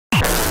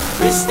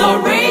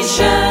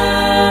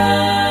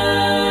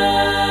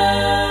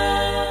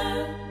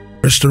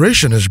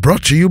Restoration is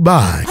brought to you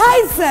by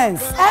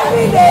Hisense,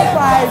 everyday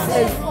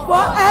prices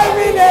for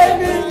everyday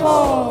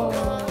people.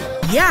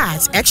 Yeah,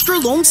 it's extra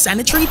long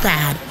sanitary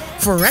pad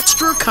for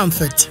extra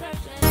comfort.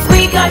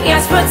 We got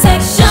gas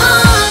protection.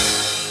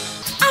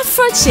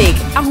 Afrochic,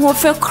 I'm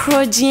for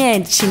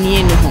Crojien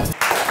Chinino.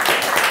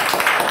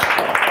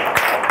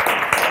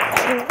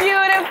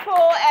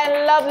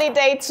 Lovely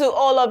day to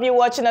all of you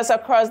watching us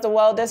across the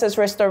world. This is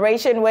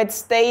Restoration with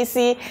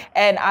Stacy,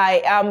 and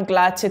I am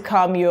glad to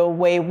come your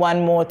way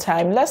one more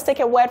time. Let's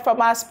take a word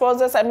from our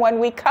sponsors, and when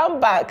we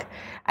come back,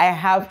 I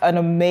have an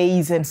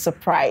amazing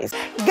surprise.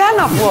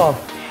 Ghana for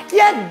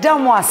ye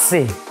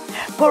damwase.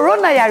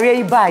 Corona yare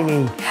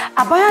ibaye.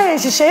 Abaya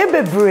yeshishe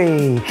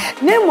bebre.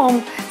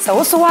 Nemom sa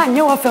woso wa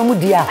anye wa famu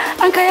dia.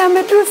 Anka ya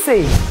medru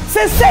say.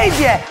 Say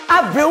dia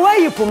abrewa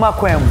yipuma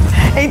kwem.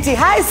 Enti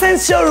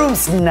Hisense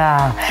showrooms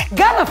na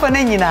Ghana for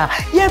nyina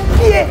ye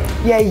pie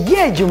ye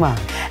adwuma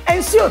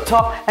enso to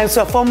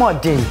enso for more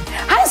day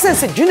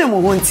Hisense dwune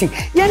mo wonti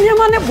ye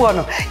nyema ne bo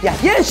no ya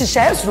ye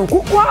nhihya esuru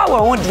kukwa wa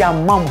ho dia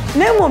mam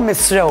na mo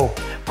mesrew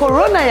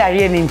corona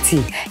yare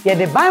nti ye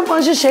de bible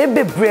nhihya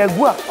bebre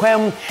agu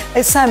akwam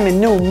esame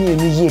ne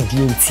omienu ye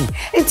die nti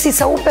enti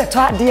se wo beto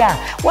ade a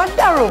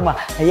wadaroma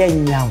ye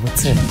nya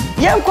abotre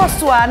ye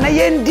nkoso a na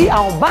ye ndi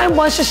awo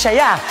bible nhihya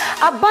ya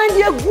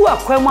abande agu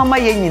akwam ama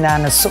ye nyina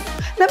so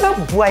never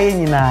boy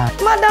nyina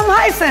Madam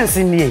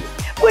Hisense nie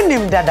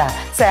unim dada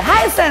say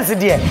Hisense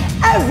there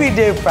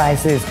everyday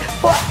prices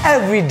for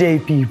everyday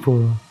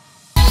people.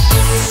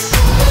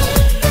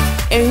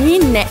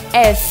 Ewine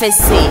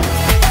FSC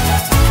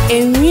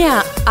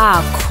Ewia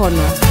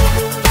akono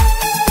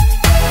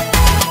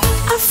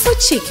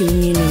Afrochic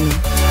nyino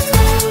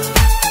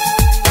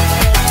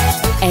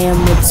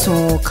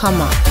Eyamoto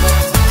kama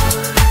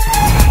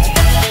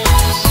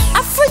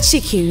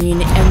Afrochic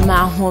nyino ema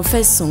ho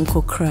fesun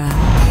kokra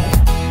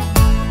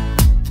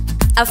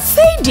a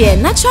fade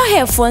natural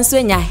hair phones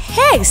when your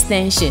hair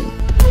extension.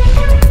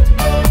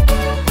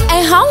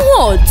 And how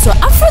old to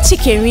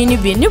Afrochic really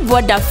be new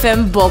border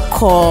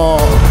femboko.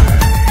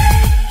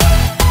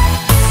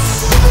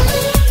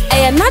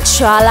 A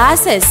natural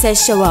as a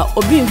sexual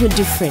or being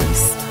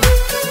difference.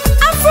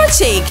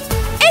 Afrochic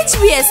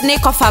HBS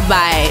Nick of a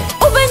buy.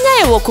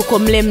 Obanya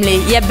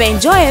wokukomlemle ye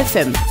benjoy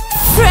FM.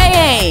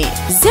 Frey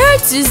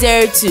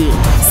 0202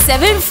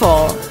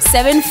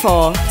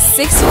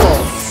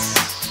 747464.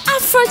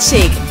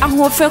 Afrochic, I'm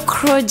for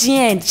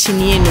Crojien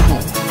Chinino.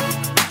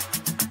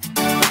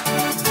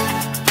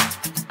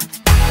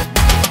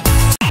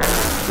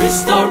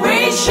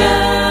 Restoration.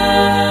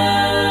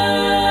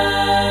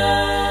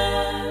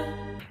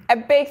 A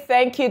big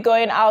thank you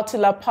going out to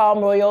La Palm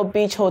Royal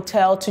Beach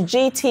Hotel, to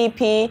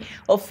GTP,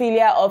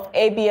 Ophelia of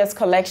ABS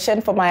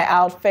Collection for my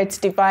outfits,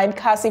 Divine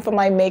Cassie for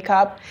my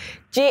makeup,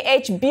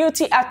 GH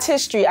Beauty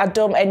Artistry,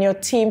 Adom and your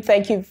team,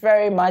 thank you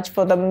very much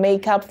for the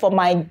makeup for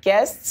my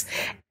guests.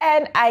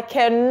 And I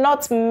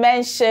cannot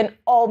mention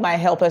all my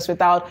helpers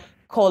without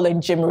calling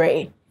Jim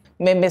Ray.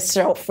 Me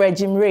Mr. Fred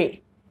Jim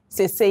Ray.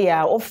 Say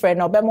ya o friend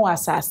no be mo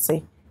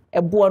asase.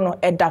 Ebuo no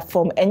eda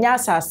form. Enya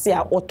asase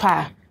a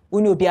otwa.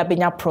 Uni be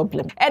a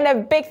problem. And a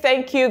big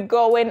thank you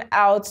going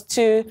out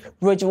to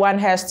Rouge One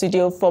Hair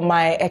Studio for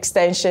my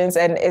extensions,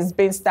 and it's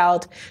been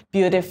styled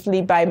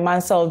beautifully by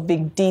Mansell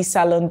Big D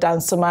Salon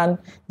Danceman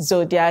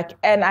Zodiac.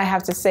 And I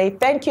have to say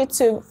thank you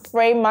to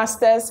Frame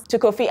Masters, to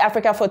Kofi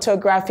Africa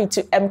Photography,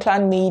 to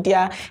M-Clan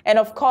Media, and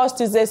of course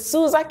to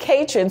Zesuza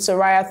Catering.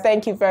 Soraya,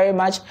 thank you very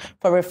much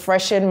for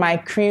refreshing my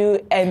crew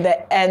and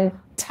the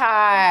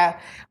entire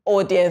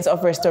audience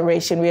of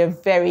Restoration. We are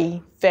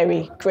very,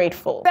 very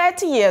grateful.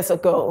 30 years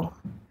ago,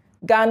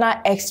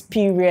 Ghana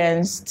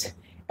experienced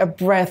a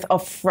breath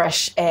of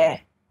fresh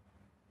air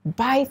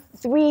by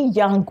 3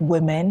 young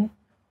women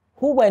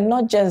who were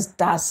not just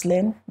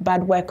dazzling,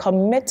 but were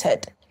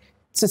committed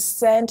to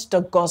send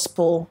the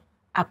gospel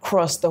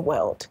across the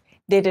world.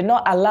 They did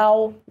not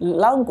allow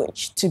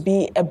language to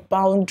be a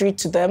boundary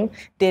to them.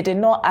 They did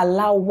not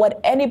allow what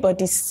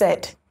anybody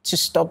said to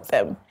stop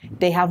them.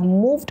 They have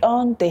moved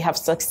on, they have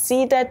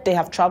succeeded, they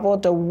have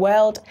traveled the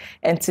world,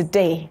 and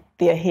today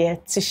they are here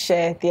to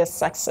share their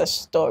success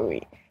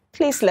story.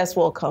 Please let's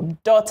welcome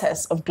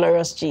Daughters of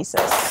Glorious Jesus.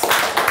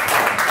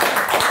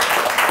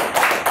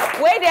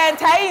 Where the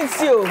entire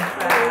you?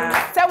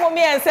 Some of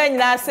me and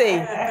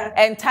say,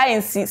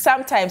 entire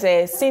sometimes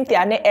Cynthia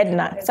and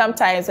Edna,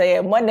 sometimes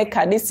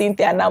Monica and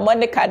Cynthia and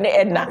Monica and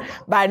Edna,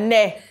 but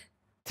ne.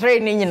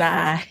 Training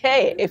na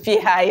hey if you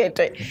hired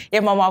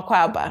your mama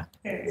kwaba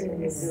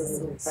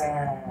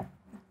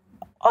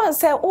oh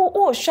say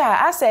oh sure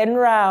I said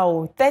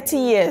now 30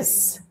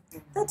 years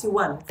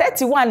 31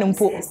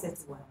 mpo yes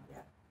 31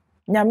 yeah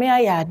nyame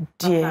aya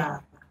die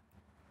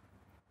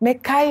me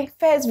kai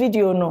first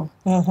video no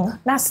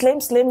na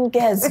slim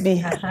girls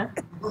be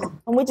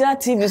omujina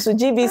TV so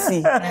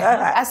GBC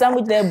asa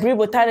mujina Bri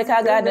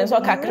Botanical Garden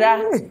so kakra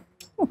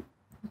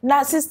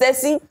na sister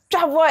see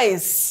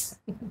voice.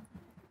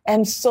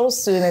 And so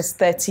soon as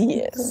 30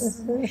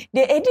 years.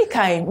 The Eddie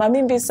Kai,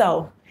 Mami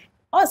Bissau,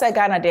 On say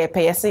Ghana de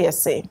pay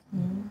yes.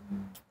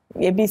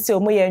 Ebi se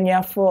omo ye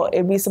nuafo,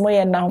 ebi se mo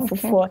ye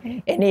namfofo,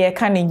 ene ye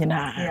ka ne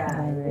nyina.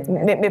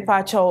 Me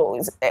pa cho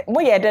mo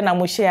ye de na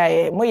mo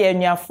share, mo ye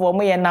nuafo,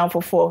 mo ye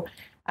namfofo,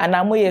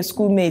 ana mo ye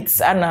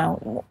schoolmates, ana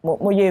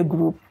mo ye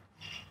group.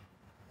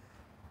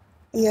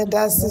 Yeah,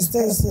 that's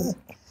Stacy.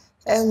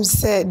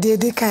 Say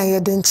the kan ye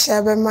den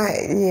chia be ma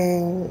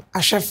ye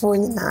ahwefo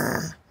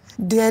nyina.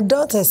 The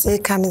daughter say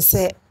can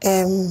say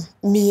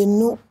me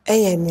no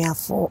eye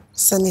nuafo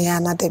sene ya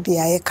na da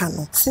bia ye ka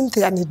no.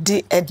 Cynthia ni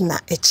di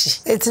Edna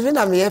echi. Etibi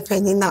na me ye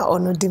panyi na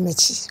ono di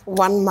mechi.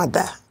 One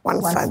mother,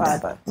 one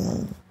father.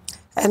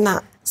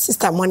 Ena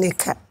sister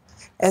Monica.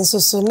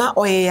 Enso so na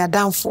oye ya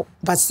danfo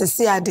but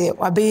sesi ade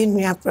wabe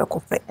nua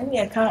prekope. Ene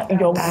ye ka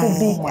yonku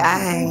bi.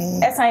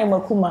 Esan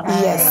makuma.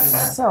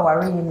 Yes. So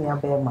wari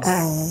nua be ma.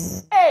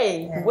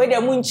 Hey, we dey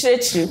mun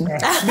church between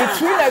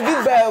a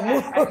big bam.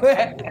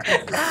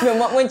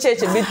 No mun church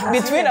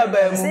between a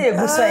bam. Say you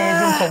go so yen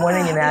din komo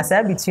ne nyina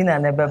say between na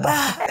ne beba.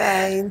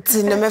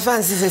 Nti no me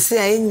fancy sesi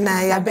ayi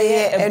nyina ya be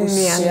ye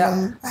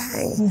enua.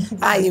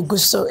 Ayi go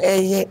so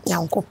eye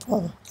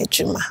Nyankopon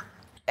etwuma.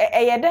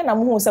 Eye den na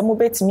mo say mo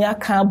betimi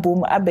aka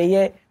bom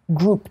abeye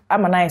group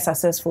am na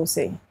successful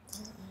say.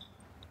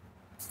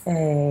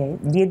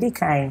 Di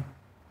kan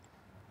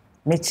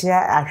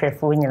mechia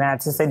ahwefo nyina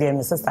te se de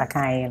me sister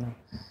kan no.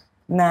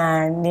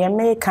 Na ne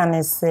me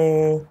kan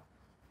se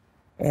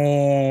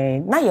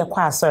na ye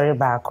kwa asori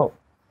baako.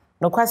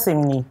 No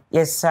kwasem ni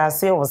yes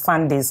ase o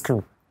Sunday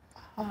school.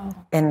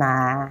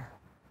 Na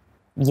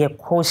ye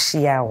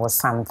koshia o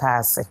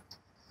Santase.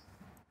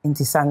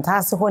 Inti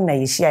Santase ho na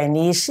ye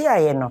shia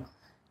ye no.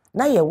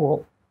 Na ye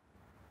wo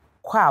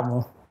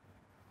kwamu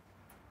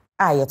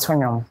a ye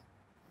tonwom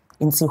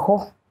nti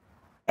ho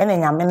ene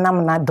nyame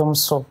nam na dom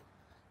so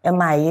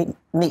ema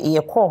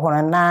ye ko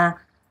ho na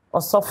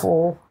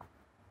osofo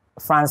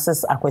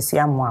Francis Akwasi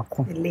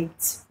Amoako Late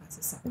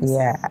Francis Akwasi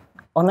yeah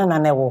ona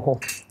na wo ho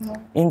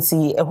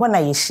nti ho na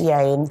ye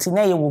hia ye nti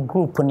na ye wo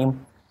group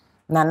nim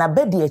na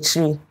bedi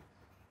akiri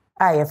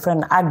a ye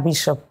friend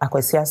Archbishop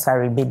Akwasi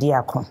Asare bedi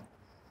akon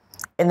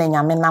ene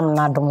nyame nam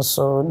na dom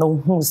so no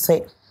hu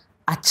se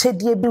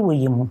achedie bi wo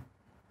yimu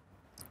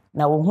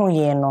na wo hu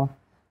ye no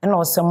na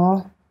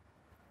osem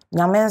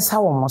nyame nsa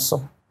wo mo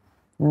so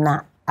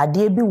na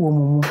ade bi wo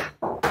mu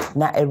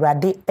na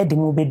Awurade ede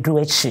mu bedru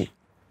achi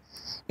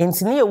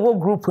ntini ye wo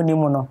group ni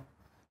mu no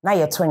na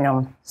ye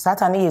tonwom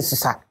Satan ye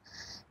susa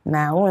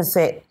na won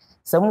se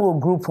sam wo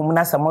group mu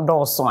na sam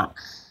do so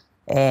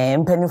a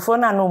mpanifo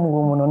na no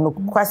mu no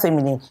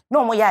kwasemi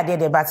no mo ya ade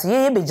de but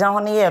ye begyan ho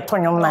ne ye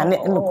tonwom na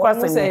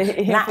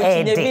kwasemi na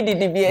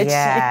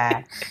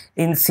yeah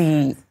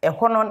nti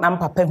ehono na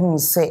mpapa hu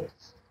se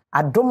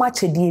adoma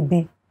chedie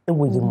bi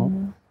ewo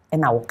yimu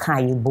na wo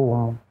kan ye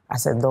bo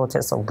as a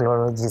daughters of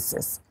glory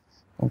Jesus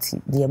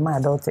nti the my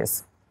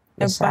daughters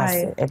e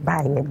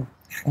buy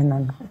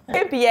no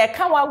ebi e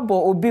kan wa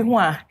gbo obi hu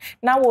a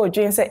na wo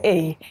dwen se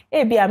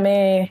ebi a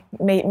me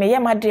ye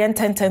madre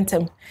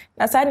ententem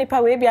na sa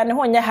nipa we ebi a ne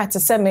ho nya hat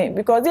se me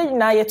because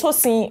na ye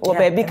tosin wo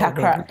ba bi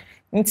kakra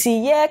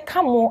nti ye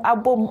kamo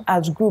abom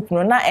as group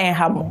no na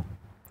enhamo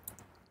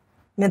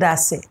me da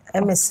se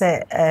me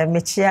se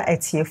mechia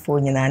etiefo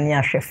nyina ne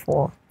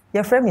ahwefo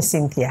ye frɛ me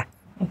Cynthia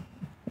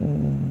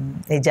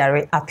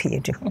ejare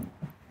apiedu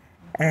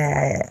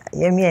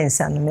ye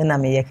miensa no me na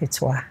me ye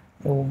ketwa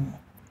ewo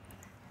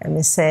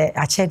me say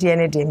achede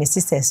ne de me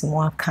sisters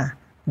mo aka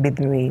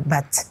bebre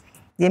but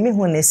ye me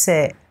hu ne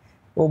say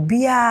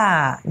obi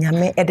a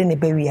nyame ede ne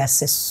bawi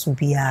asesu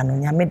bia no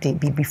nyame de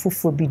bibi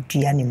foforo bi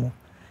dua ne mu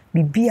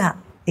bibi a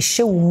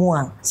ehyewu mu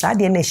a saa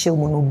de na ehyewu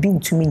mu no obi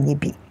ntumi nye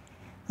bi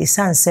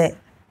esanse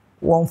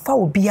won fa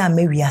obi a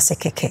mawi ase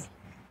keke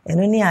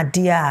eno ne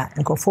ade a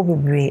nkofo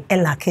bebre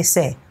elake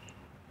say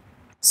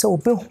so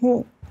obi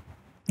hu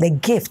the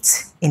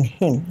gift in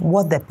him,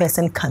 what the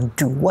person can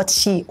do, what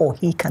she or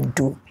he can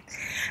do.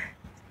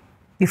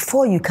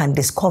 Before you can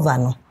discover,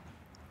 no,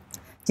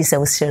 Jesus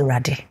was still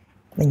ready.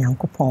 Me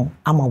Nyankopon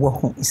ama wo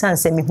hu. Isan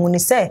se me hu ni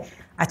se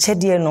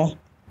achedie no,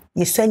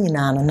 yesu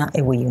anyina no na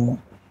ewo yimu.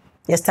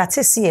 Ye start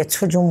see e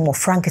todwom mo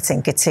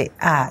franketenkete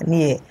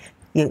ne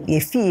ye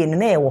fie no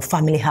na ye wo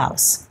family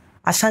house.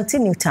 Ashanti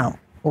Newtown.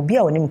 Obi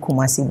a onim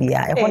Kumasi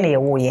bia e ho na ye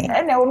wo yen.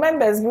 And our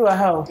members bi wa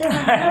how.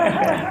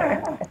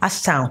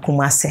 Ashtown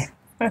Kumasi.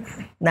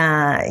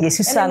 Na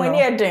yesusa no. When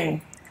you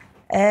den.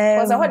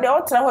 Because I heard the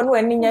outra ho no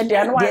ani nya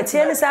dia no. Dey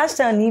tie ni sa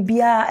Ashtown ni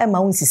bia e ma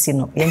wonsisi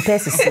no. Ye mpa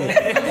sisi.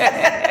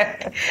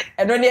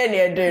 E no ne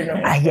ani den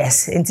no. Ah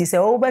yes, enti se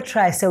o be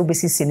try se o be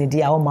sisi ni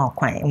dia o ma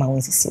kwan ma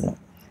wonsisi no.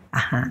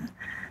 Aha.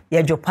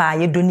 Ye jopa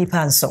ye do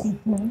nipa nso.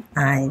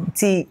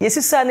 Enti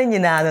yesusa no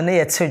nyina no na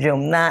ye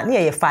todwom na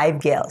ne ye 5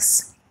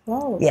 girls.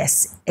 Wow.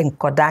 Yes, in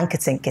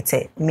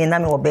Kodanketenkete. Me na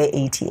me wo be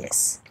 8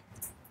 years.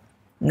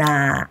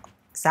 Na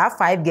sa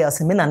 5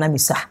 girls me na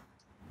misa.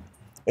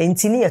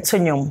 Enti ni ye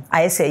tonwom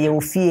aye say ye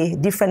ofie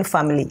different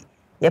family.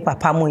 Ye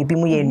papa mo ebi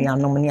mo ye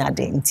nuanom ni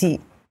ade. Enti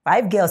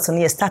 5 girls no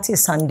ye started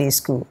Sunday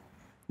school.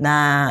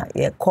 Na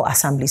ye call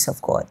Assemblies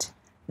of God.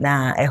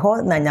 Na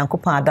eho na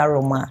Nyankopon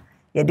adaroma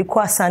ye de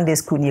kwa Sunday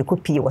school ni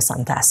ekopie wo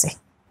Santase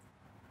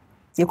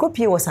ye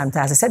kopie wo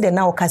Santase se de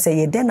na wo ka se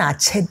ye de na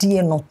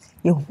achedie no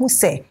ye hu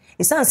se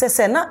isan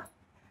se na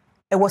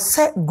e wo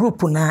se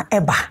group na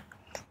eba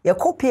ye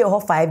kopie ho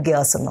 5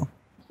 girls no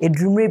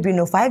edrumre bi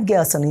no 5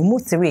 girls no mu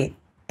 3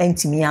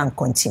 entimi an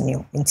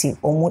continue nti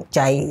omu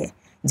jaye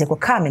nti ko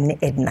ka me ne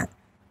Edna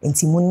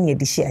nti mu ne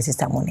de share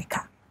sister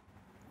Monica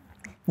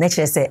na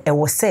chere se e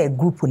wo se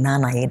group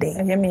na ye de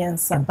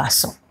Yemiensa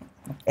baso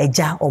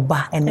eja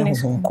oba ene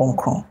hu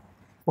konkron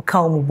wo ka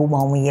omu bo ma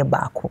omu ye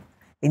baako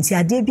nti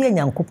ade bi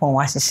Nyankopon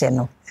wa hyehye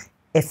no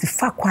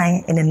efifa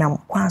kwan ene nam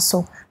kwan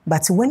so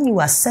but when you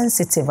are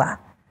sensitive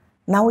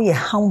now you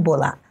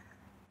humble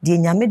de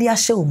nyame de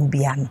ahye omu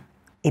bia no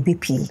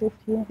ebepi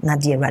na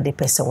de Awurade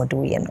pese wo de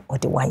wo ye no wo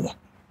de waye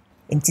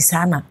nti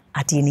sana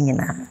ade ni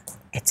nyina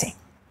ete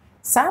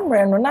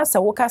Samre no na se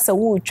wo ka se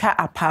wo twa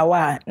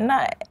apawa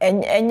na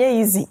enye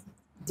easy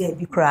de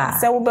bi kra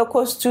se wo be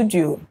ko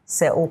studio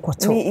se o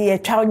koto ni ye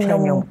twa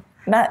nyom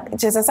na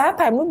just that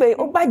time no be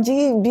oba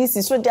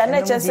GBC so dia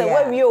na just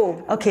say we o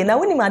okay na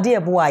woni made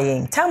ebo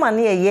ayen time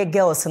na ye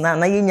girls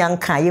na ye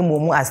nyanka ye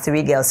momu as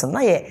 3 girls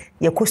na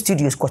ye ko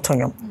studios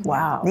kotonyom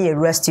wow na ye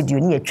rest studio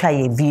na ye try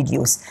ye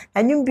videos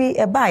anyum bi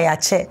e ba ya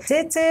che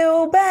tete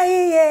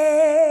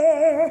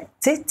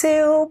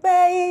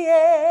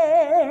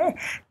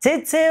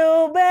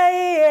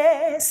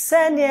obeye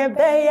sanye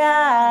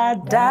beya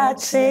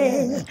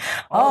dachi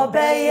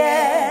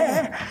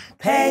obeye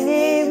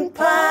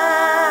penimpa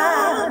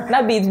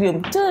na beat bi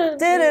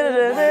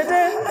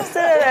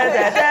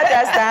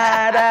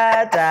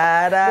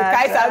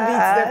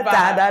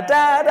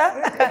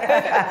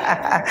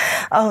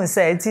oh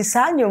say ti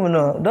sanyum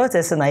no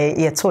daughters na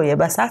ye to ye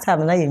ba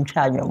satam na ye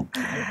ntwa anyum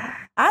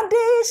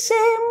adishi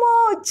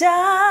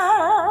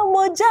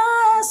moja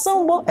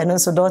sombo eno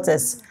so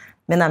daughters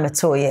me na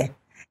meto ye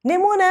ni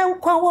mu na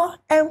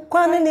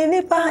enkwa ni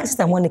nipa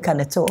sister Monica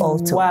neto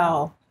also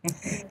wow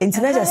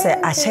internet say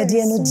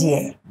ahyede no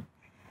de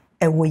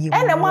ewo yi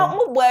ene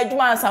mo bo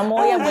adwuma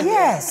ansamo ye bo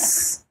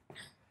yes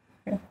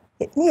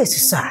ni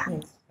yesusa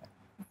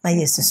na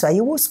yesusa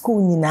ye wo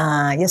school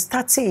nyina ye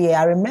start ye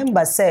I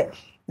remember say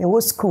me wo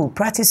school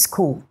practice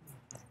school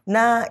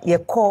na ye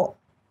call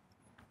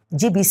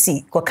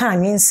GBC ko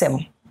kan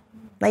winsem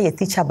na ye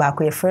teacher ba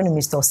ko ye friend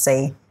Mr.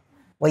 say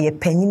we ye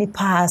panyini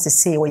pass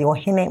say we ye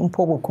ohene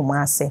mpobo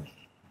kumase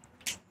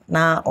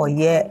na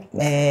oye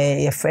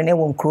ye friend e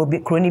won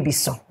kroni bi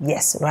so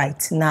yes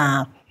right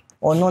na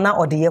ono na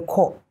ode ye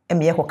ko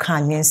eme ye ko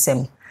kan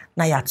winsem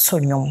na ya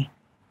tonwom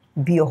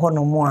bi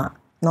hono mo a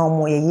na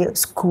omo ye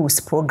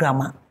schools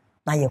programmer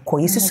na ye ko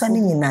yesusu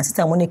ani nyina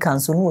sister Monica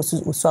nso no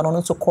osu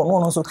no so ko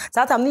no so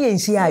satam ne ye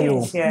nhia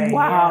yo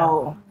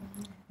wow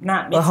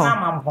na me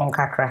sama mpon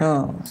kakra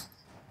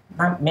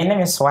na me ne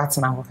me swat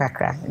na ho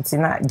kakra nti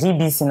na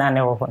GBC na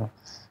ne wo ho no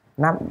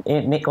na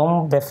me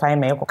be fine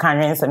me ko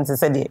kan yen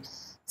se de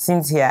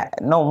Cynthia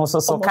no mo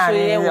so kan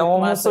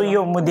mo so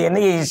yo mo de na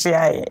ye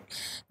nhia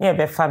ye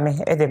be fa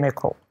me e de me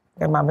ko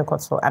e ma me ko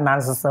so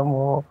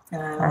anansesamo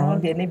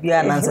de ne bia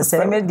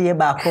anansesem me de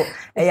ba ko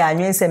e ya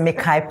anwense me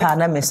kai pa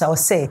na me so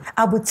say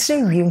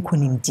abotire wie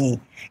nkunimdie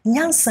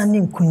nyansa ne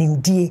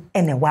nkunimdie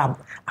ene wa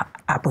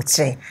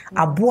abotire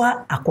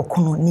aboa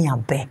akokono ni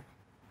abe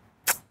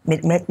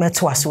me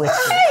to aso e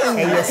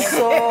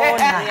so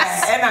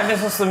nice e na me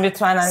so me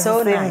to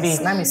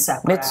anansesem na me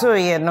sa me to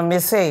ye no me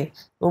say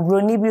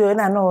obroni bi o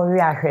na na o wi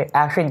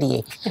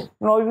ahwede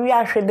no wi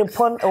ahwede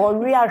pon o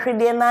wi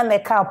ahwede na ne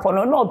ka pon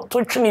no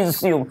to twini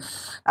nsuo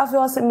afi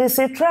o say me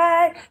say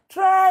try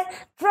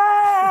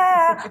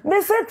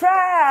me say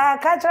try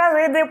catch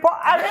ahwede pon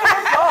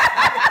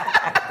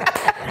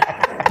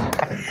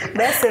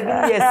that's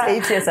 7 years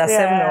 8 years as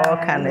 7 no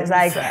can it's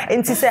like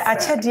enti say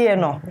achede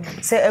no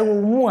say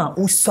ewo mu a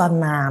uswa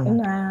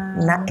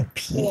na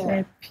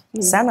epie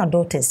sana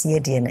daughters ye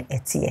de na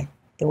etie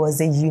it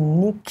was a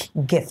unique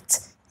gift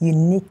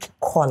unique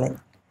calling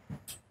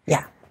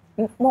yeah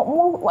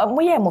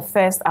mo ye mo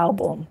first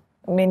album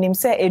meaning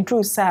say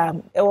Edru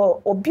Sam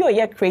obi o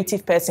ye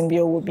creative person bi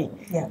o wo bi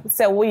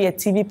say wo ye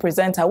TV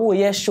presenter wo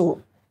ye show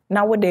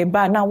na wo dey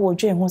ba na wo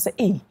dwen ho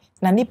say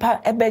na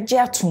nipa ebeje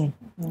atum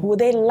would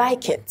they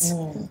like it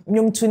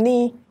nyum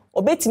tuni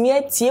obetimi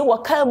atie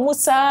waka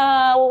musa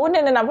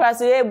wone na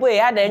prase e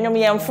boy ada nyum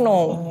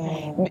yemfno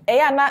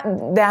eya na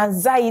the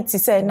anxiety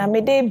say na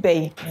me dey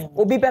bay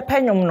obi be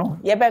panyum no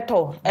ye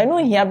beto enu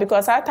hia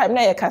because that time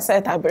na ye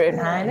cassette abre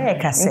no na ye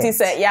cassette nti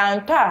say ya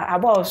npa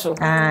about so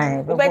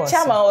obi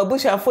chama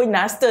obushafo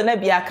na still na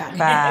biaka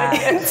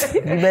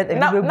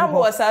na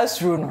was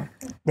asru no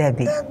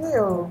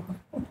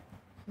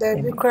there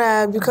be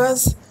cry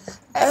because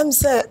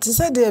say to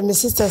say the my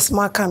sisters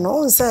maka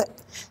no say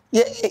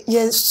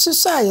ye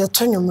susu a ye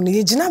tonwom no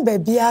ye gina ba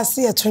bia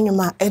ase ye tonwom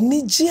a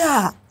enigi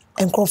a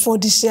enkrofo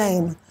di hia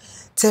yin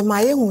te ma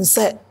ye hu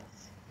say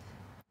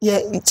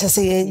ye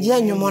chese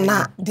ye nwom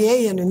na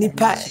de ye no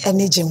nipa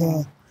enigi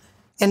ho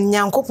and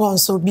Nyankopon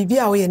so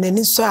bibia we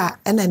n'ani so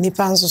a na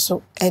nipa nso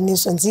so ani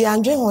so nti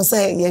andwe ho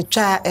say ye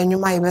twa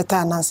enwuma ye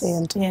beta na say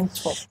ento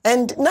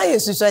and na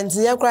yesu so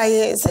nti ye kra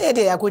ye say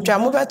de yakotwa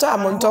mo beto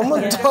amonto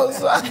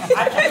so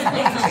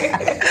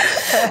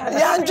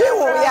ya andwe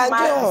ho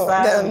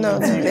no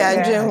ya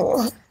andwe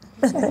ho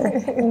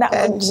na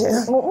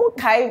mo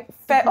kai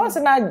fe also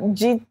na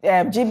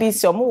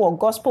GBC o mo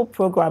gospel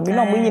program you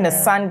know mo yin a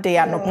Sunday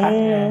anopa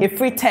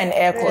every 10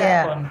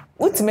 aircon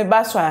utime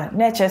baswa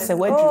na chese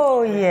wadu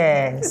oh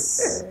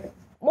yes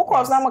mo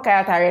ko na mo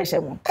kai atare hye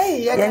mo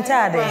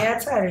yentade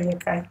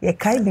ye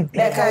kai bibi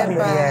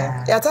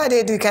ya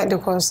tade di kind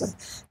of course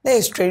na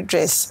straight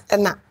dress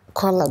na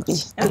color bi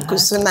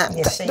kusuna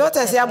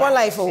daughters ya bo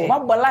life o mo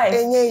bo life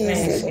enye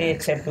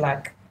easy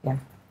black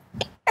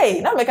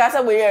hey, na meka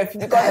say we here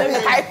because me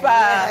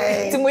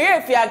hyper. Ti mo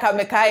here fi aka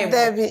meka e.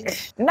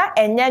 Na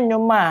enye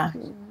nwoma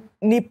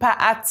nipa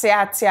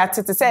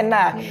ate te say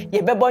na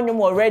ye bebo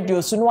nwoma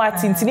radio so no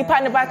ati nipa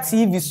ne ba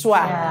TV so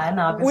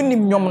a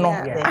unim nwom no.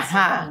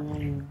 Aha.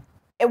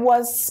 It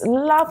was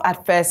love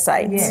at first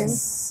sight.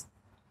 Yes.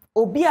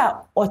 Obi a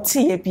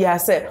oti ye bia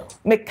say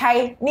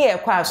mekai ne ye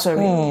kwa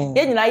asori.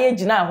 Ye nyina ye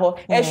gina ho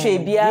ehwe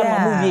bia ma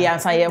mu wie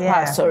ansan ye kwa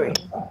asori.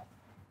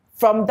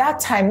 From that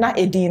time na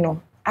edino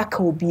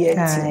aka obi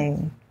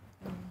enti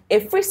a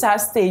free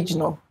stage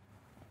no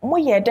mo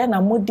ye de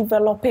na mo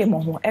develop mo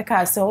ho e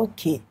ka say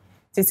okay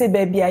tete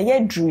baby a ye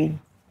dri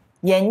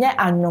ye nye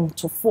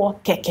anwomtofo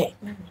keke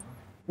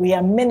we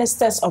are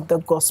ministers of the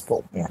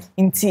gospel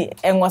nti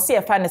enwose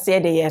ye fa ne say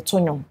de ye to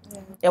nwom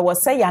ye wo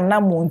say ya na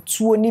mo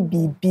ntuo ni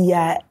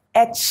bibia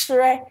e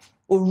kire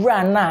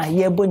owura na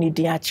ye boni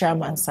din a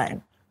chairman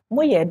sign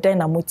mo ye de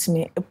na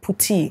motime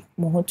puti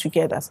mo ho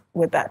together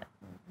with that.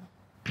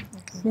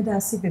 Me da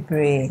si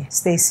bebre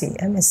Stacy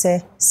I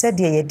say said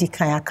ye di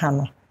kan aka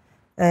no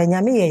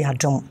nyame ye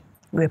yadom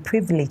we're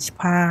privileged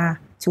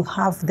to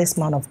have this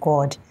man of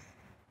God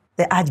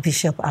the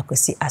Archbishop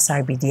Akwesi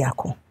Asare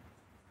Bediako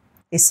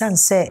esan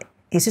say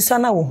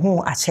yesusu na wo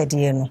hu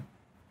achede no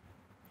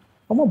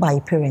omo by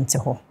parent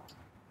ho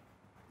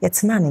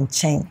yetna ne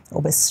nchen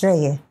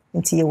obesreye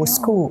nti ye wo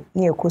school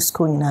ne ye ko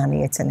school nyina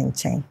ne yetna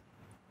nchen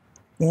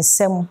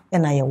nsem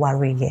na ye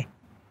wareye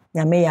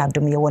nyame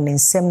yadom ye won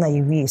nsem na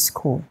ye wi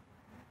school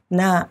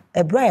na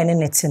Brian ne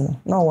neti no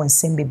na won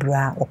nsem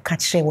bebra o ka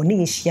kire won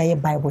ye hia ye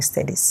Bible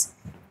studies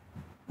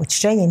o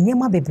kire ye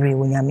niam bebre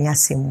wo nyame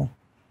asem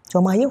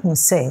to ma ye hu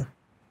se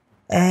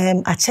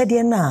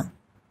achede na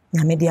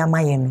nyame de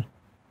amaye no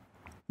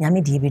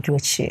nyame de bedu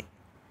akire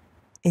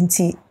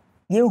enti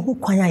ye hu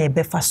kwan a ye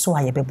befa so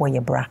a ye bebo ye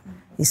bra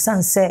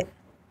isan se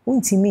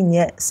untimi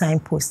nye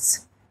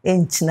signpost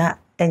enchina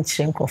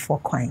enchire nkofo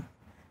kwan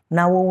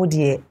na wo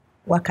de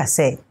waka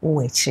se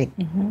wo akire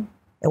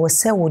e wo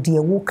se wo de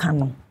wo ka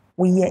no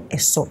wo ye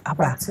eso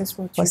aba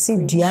wo se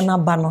dua na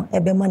ba no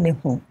ebe ma ne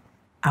hu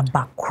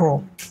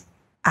abakro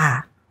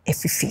a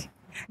efifi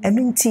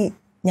enu nti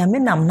nyame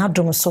nam na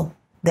dom so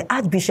the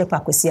Archbishop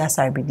Akwesi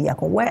Asare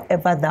Bediako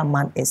wherever that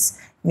man is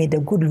may the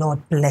good Lord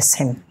bless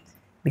him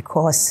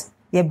because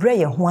ye bre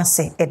ye ho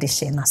ase e de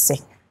hye na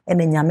se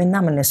ene nyame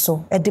nam ne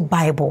so e de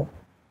Bible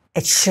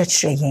e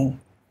church yen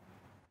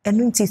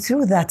enu nti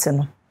through that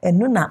no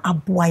enu na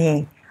aboa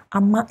yen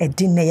ama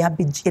edine ya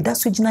be eda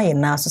so gina ye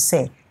na so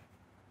se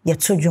ye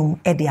todwum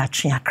e de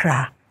atwe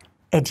akra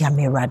e de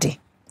amerade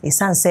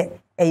isan se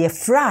e ye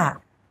fra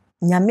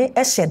nyame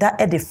e hyeda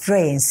e de fra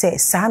yen se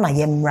sa na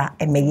ye mra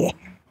emeye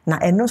na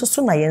eno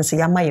so na ye so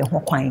ya ma ye ho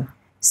kwan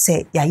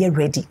se ya ye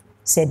ready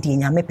se de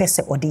nyame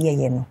pese ode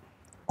ye no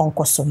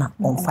onko so na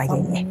onfa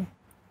ye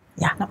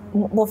ya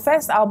mo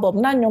first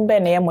album na nyombe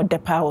na ye mo de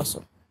power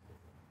so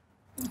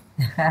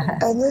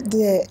I know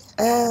the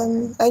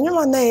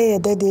anyuma na ye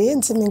de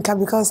intiminka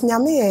because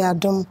nyame ye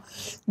adom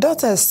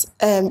daughters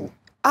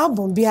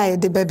album bia ye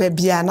de bebe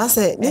bia na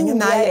say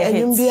nyina ye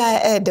anyum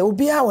bia de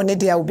obi a won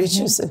de a obi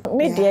choose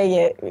me de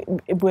ye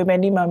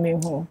ebuemani ma me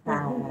hu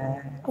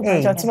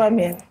jotuma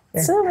me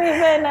so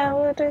me na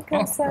wo de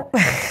kasa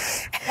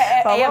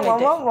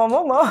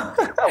mama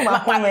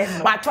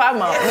ma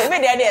twama me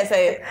de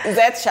say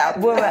Z sharp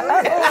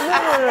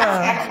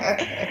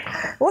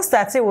wo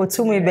start wo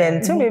to me ben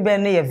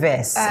ne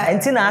verse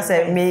enti na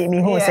say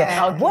me hu say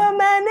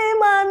woman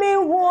mami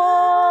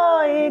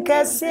wo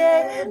ikase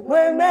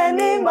woman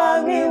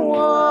mami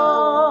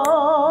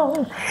wo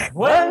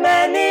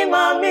woman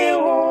mami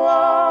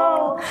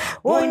wo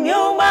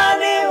unyuma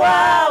ni wa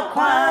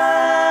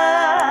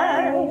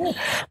kwan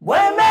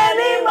woman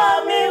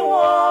mami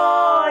wo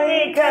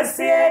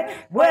ikase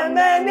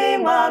woman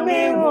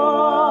mami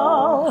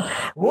wo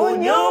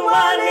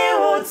unyuma ni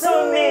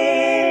utumi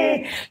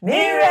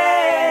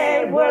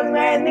mire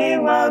woman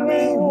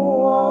mami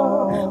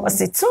wo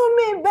osi to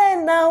me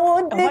ben na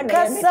wo de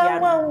kasa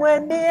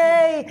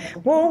wanwede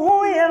wo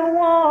hu ye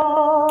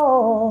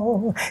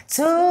wo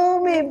to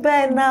me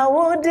bena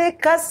wode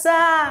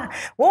kasa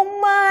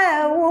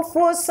uma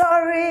ufo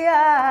sorry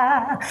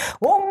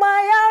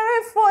uma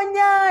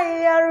yarifonya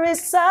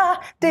yarisa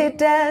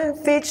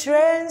didn't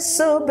feature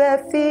so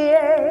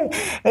befie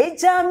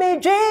ejami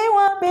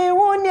drewa be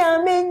wunya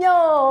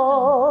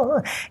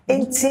minyo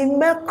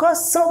intime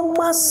koso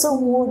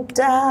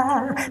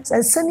masomuda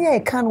sansani e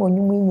kan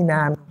wonwum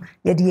nyina no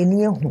ye de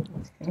ani ehu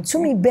to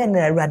me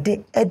bena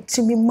rade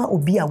etimi ma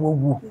obi a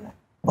wawu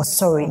oh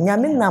sorry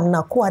nyame nam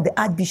na ko the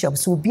archbishop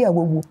so obi a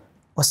wawu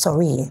oh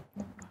sorry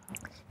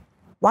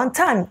one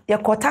time ye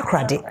kota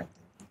krade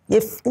ye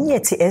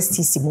nyeti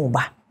STC mu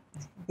ba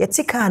ye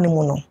tika ne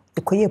mu no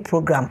ekoye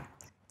program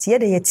ti ye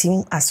de ye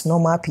team as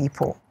normal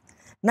people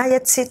na ye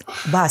ti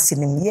bus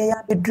nim ye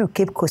ya bedru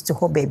Cape Coast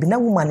ho baby na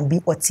woman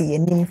bi oti ye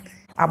nim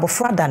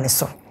abofra da ne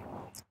so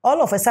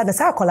all of a sudden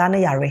sa akola no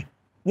yare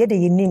ye de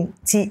ye nim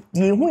ti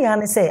ye hu ya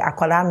ne say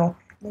akola no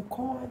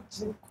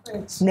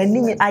na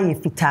nini aye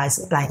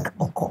fitas like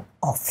oko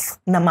off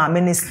na ma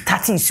me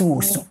starting so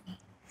so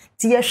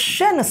ti ye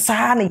hwe no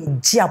saa na ye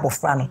gi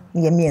abofra no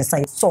ye miensa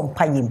ye so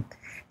mpa yem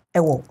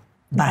ewo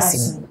bus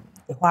nim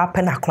e ho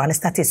apen akola no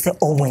started say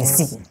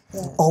owensi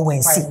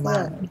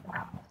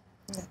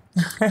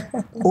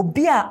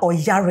obi a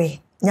oyare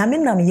nyame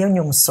nam ye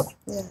nwom so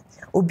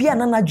obi a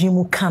nana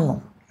dwemu ka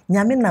no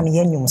nyame nam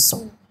ye nwom so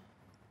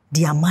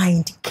their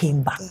mind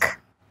came back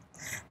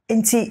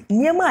enti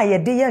niema a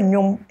yede ye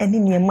nwom eni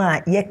niema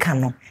a ye ka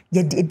no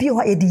yede ebi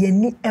ho yede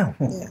yani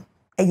ehu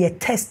eye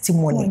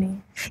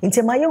testimony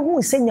enti ma ye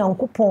hu se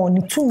nyankopon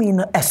ni tumi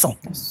no eso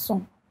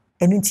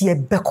enu enti ye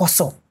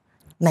bekoso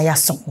na ya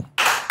so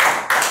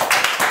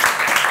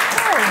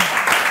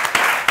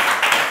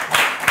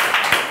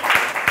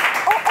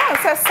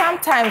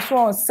sometimes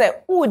one say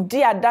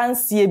udi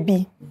adansie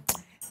bi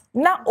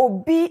na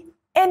obi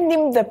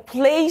enim the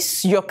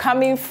place you're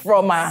coming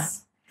from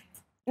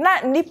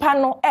na nipa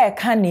no e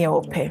ka ne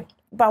ope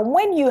but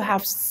when you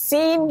have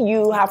seen,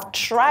 you have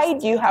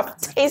tried, you have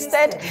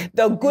tasted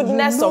the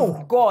goodness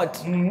of God,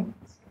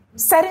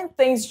 certain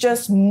things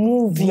just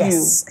move you.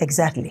 Yes,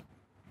 exactly.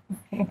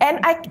 And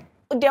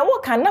there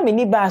were kind of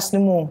many bars no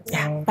more,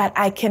 but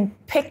I can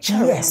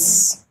picture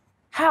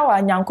how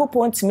a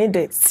nyankopon to me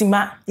the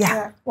sima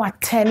what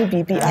 10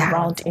 BB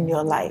around in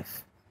your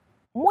life.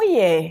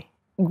 Moye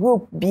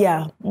group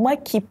bia mo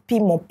keep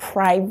more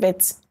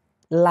private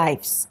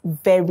lives,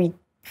 very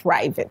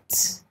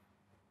private.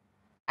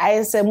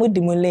 I say mo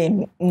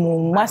dimule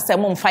mo master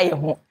mo fire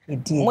ho.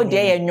 Mo de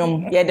ye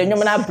nwom, ye de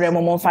nwom na brem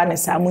mo fa ne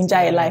sa mo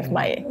nja life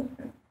my.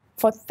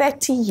 For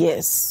 30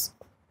 years,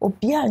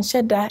 obi an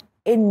sheda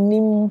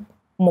enim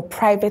mo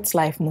private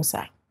life mo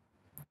sa.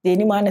 De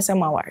ni man say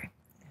ma worry.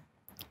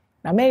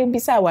 Na me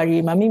bisa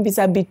worry, ma me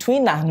bisa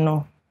between na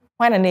no.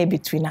 Why na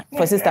between na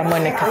for Sister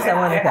Monica?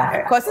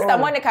 Because Sister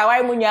Monica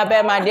why mu nua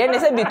be ma de ne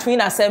say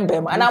between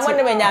assemble and I want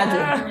me nya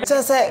adu.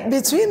 Just say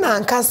between na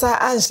nkasa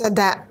an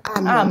sheda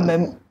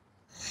amen.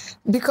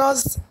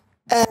 Because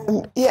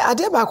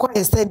ade ba kwa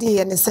yesterday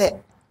and say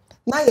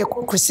na ye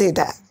ko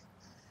crusade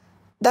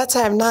that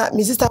time na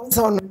my sister was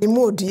on the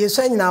mood ye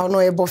so nyina no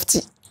e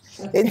bofti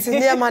enti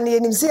ne ma ne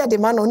nim say the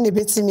man on ne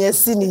betimi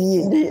asi ne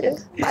ye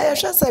I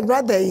sure say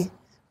brother yi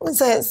who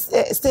say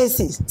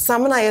Stacy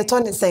samna ye to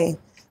ne say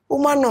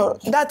woman no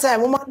that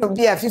time woman no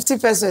be a 50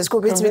 pesos go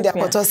betimi the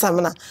akoto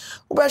samna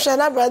wo be sure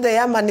na brother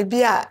ya ma ne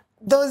be a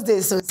those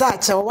days so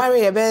that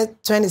worry about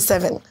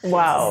 27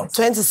 wow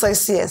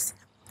 26 years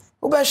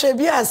Ubashe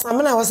bia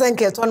samna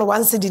wasenke to no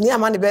 1 cedi ni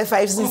ama ne be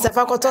 5 cedi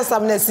sefa koto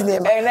samna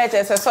cinema let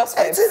us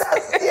suspect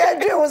yeah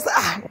dream was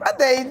but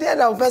the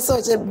idea of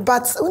person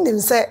but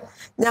unim say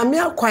nyame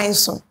akwan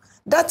so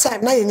that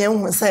time na yenye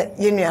hu say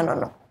yenua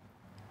no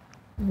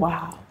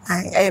wow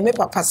I me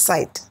papa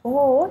side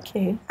oh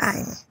okay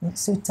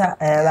suta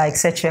like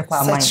seche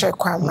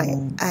kwa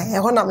mine I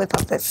ho na me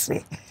papa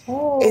free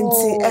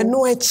enti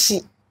eno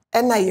achi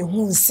na ye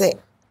hu say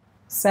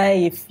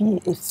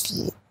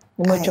efie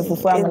mucho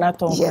fufu amana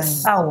ton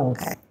yes awo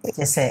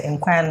yese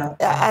enkwan no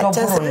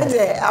double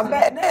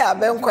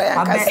abe nkwan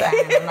yakasa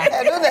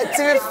I don't let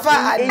me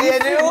fa ade ni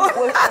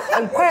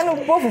enkwan no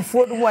bo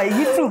fufu do wa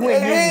yi fi hu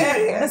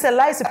enyi no say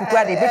lies fufu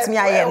ade betimi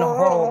aye no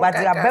ho but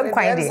abe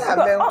nkwan de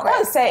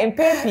on say in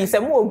papi say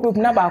mo group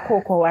na ba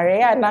ko ware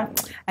ya na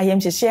ayem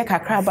hyehye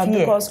kakra ba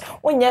because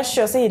onye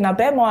sure say na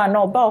be mo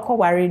na oba ko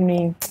ware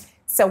ni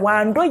se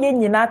wando ye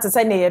nyina te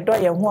se ne ye do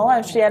ye ho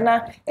wanhwe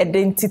na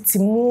identity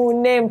mu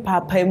ne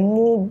papa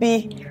mu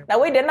bi na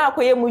we de na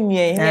akoye mu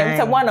nwie ye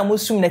se mo na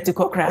musum na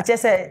tikokra che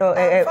se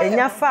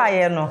enya fa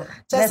ye no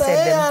na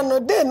se dem no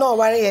de no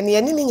ware ye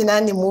ne ni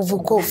nyina ne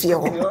move ko fie ho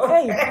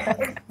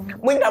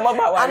mu na mo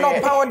ba ware ano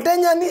pa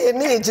odanya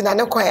ni ejina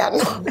ne kwa ya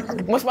no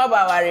mo ma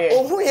ba ware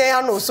ohu ye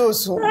ya no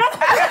so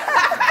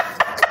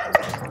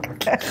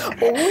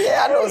Omuye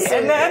ano so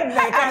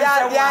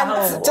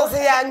ya just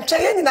ya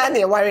ncheye nyina na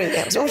e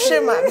worry so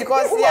shema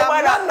because ya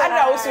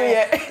ada osu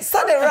ye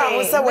sade ra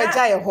wo se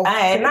waja ye ho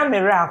na me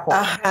ra ho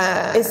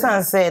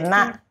esan say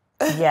na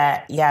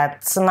ya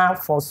tsna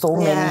for so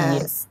many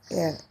years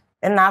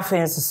and na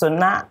fence so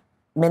na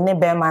mene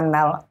be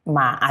na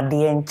ma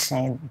ade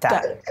enchen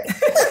da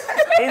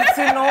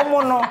enti no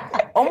mo no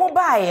omo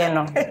baaye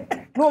no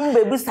no mo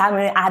be bisa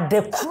me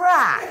ade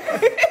kra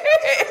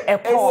e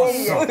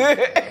koso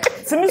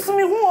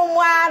timisumi hu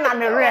omo na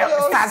me re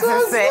start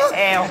se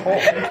ho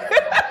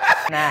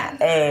na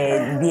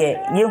de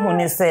ye hu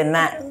ni se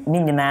na ni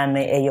nyina na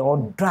ye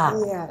odra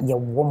ye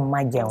wo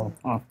ma je ho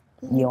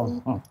ye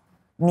ho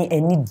ni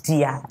eni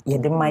dia ye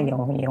de ma ye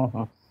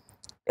ho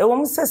e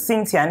wo se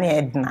Cynthia na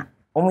Edna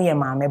omu ye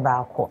maame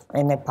baako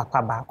ene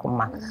papa baako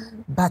ma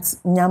but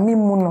nyame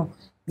mu no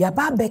ya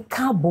ba be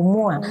ka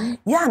bomu a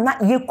ya na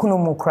ye kunu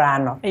mu kra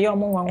no eyo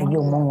mu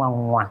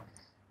nwanwa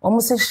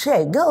omu se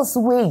share girls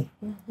way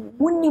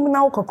wunnim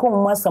na ukoko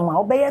mu asama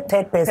obeye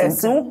third person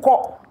ti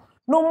ukọ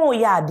no mu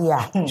ya ade a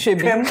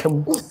hwebem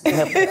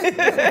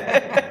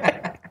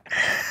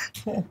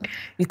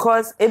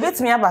because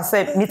ebetimi aba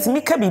say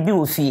mitimi ka bibi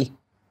ofie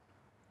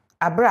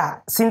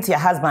abra Cynthia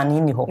husband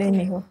ni ho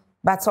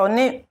but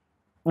only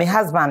my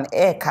husband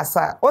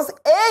kasa was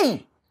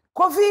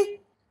Kofi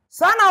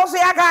sana also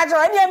ya ka jo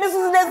any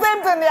Mrs. the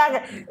same thing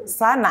ya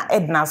sana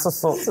Edna so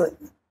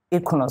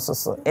ekuno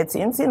so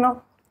enti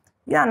no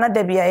ya na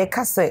da bia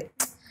kasa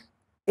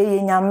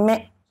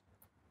nyame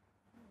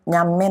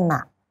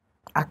na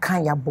aka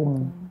ya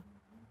bom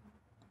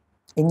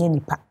enye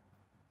nipa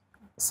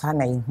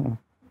sana yihu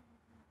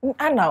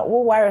ana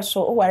wo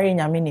ware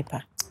nyame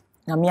nipa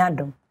nyame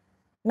adom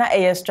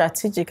na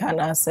strategic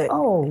and say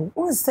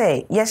we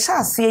say ye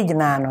sha se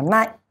gina no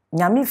na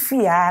nyame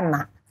fia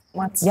na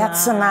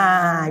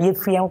yatsena ye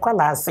fia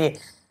nkwala ase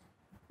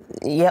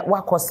ye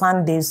wako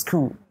Sunday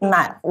school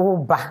na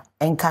oba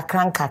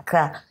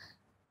enkakra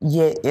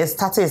ye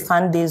started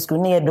Sunday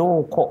school na ye do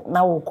woko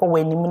na woko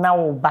wanim na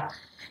oba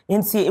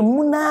enti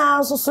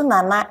emuna so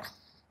na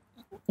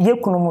ye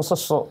kunu mu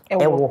so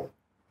ewo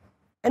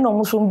ena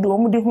omu so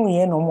mdi hu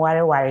ye no mu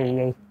ware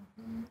ye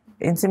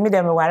enti me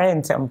dem ware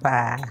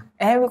ntempa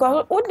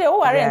because wo de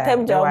ware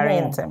ntem ja mo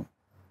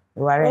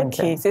ware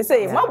okay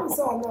say ma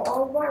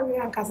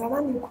ware ankasa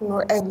na ni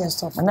kuno enye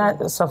sofo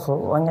na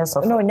sofo onye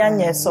sofo no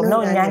nyanye sofo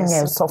no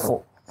nyanye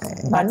sofo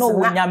ba no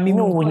wunyame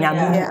no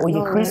wunyame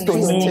oye Kristo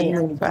ni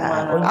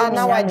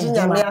ana waji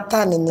nyame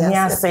atane ni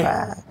ase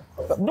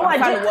no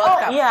waji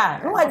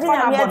no waji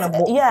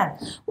nyame yeah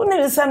when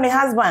you say my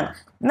husband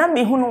na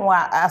me hunu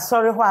wa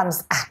sorry ho am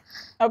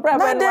na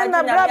brabe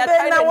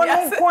na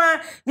wonu kwa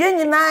ye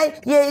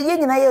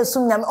nyina ye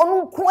sum nyame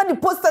onu kwa di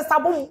posters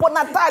abombo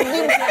na tag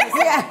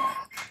yeah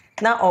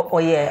na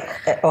oye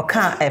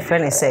oka a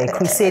friend say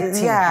crusade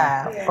team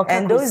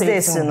and those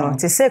days you know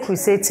to say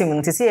crusade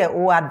team to say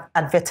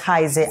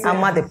advertise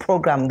ama the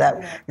program that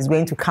is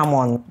going to come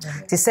on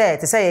to say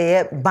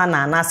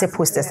banner na say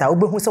posters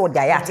obi hu say what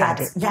dey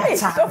atade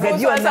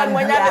baby o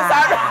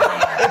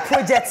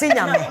project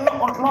nyame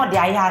no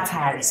dey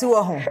atade si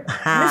wo ho me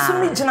so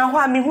mi gina ho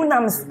a me hu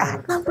na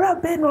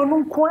brabe no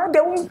nu kwa de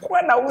hu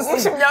kwa na wo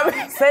so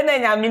nyame say na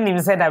nyame nim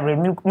say da me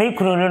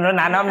kunu no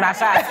na nam na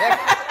sha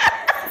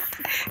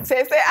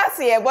say as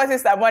boss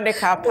is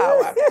Monica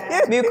power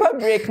me could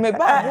break me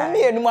back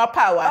me no more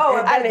power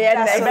and then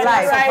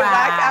right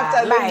back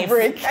after this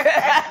break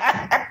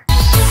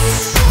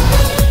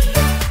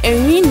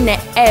Enwine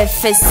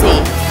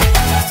FSC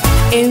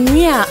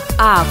Enwia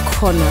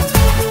akono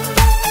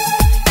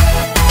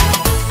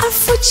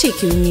Afro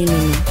chicken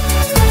nini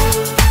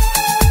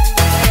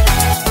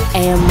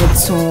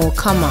Emuto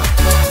kama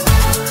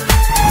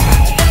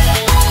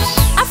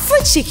Afro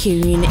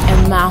chicken nini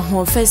ema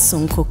ho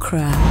fesun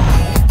kokra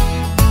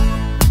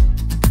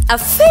A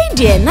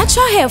fade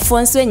natural hair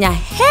phones when your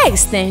hair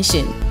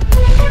extension.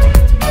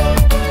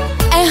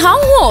 And how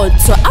old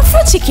to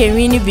Afro chicken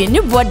really be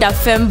new border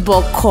fem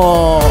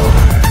boko.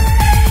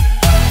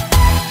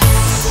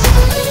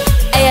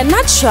 A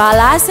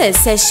natural as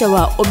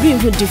sexual or being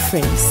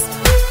difference.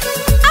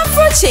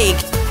 Afro chick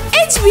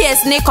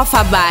HBS ne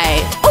kofa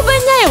by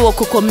Obenya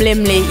woko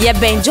mlemle ye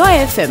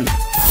Benjoy FM.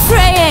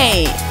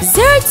 Frey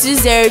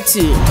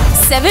 0202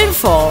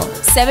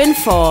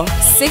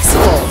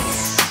 747464.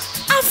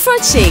 Afro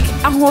chick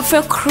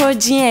ahofe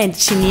krojien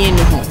chinie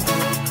no ho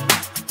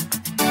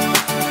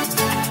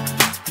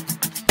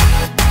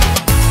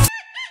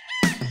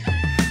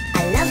I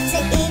love to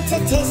eat a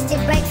tasty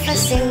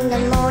breakfast in the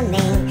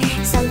morning,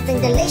 something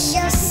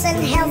delicious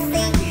and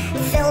healthy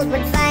filled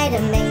with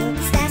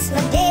vitamins. That's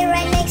my day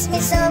right, makes me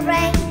so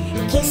bright,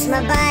 keeps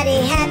my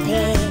body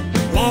happy.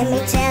 Let me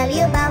tell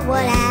you about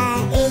what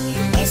I eat.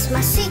 It's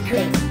my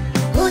secret.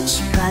 Hooch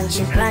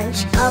crunchy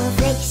crunch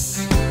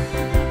cornflakes.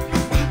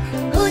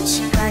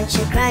 Hooch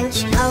crunchy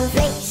crunch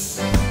cornflakes.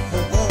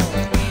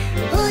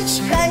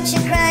 Hooch crunchy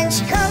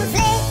crunch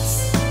cornflakes.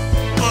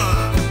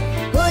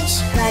 Hooch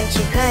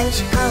crunchy crunch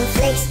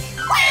cornflakes.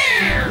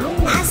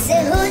 Wow! I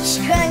say hooch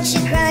crunchy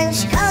crunch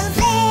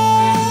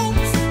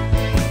cornflakes.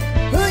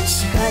 Hooch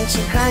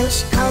crunchy crunch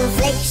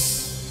cornflakes.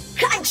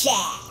 Crunchy!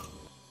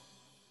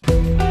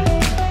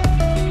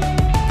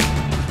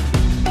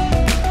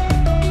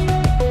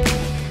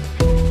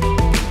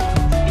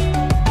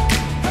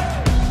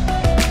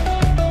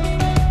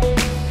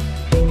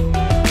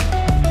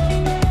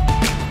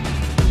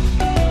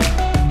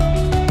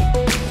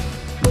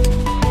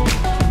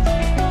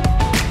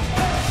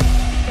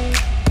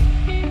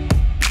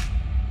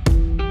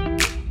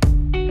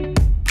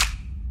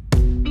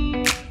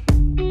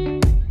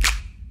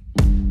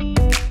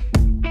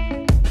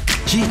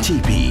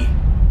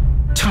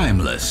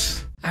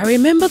 seamless. I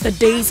remember the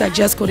days I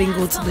just couldn't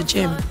go to the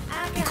gym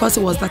because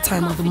it was that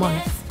time of the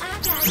month.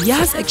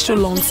 Yas Extra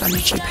Long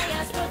Sanitary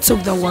Pad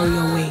took the worry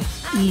away.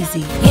 Easy.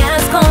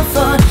 Yas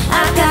comfort,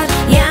 I got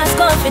Yas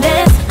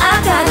confidence,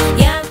 I got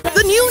Yas.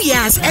 The new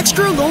Yas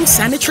Extra Long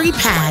Sanitary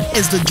Pad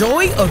is the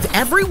joy of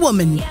every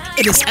woman.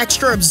 It is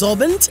extra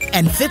absorbent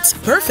and fits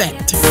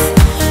perfect.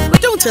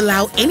 Don't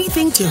allow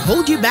anything to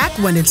hold you back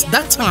when it's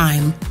that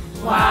time.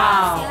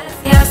 Wow.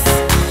 Yes.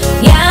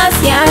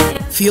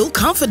 Feel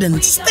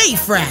confident, stay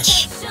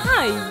fresh.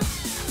 Hi.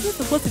 Is it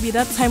supposed to be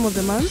that time of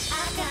the month?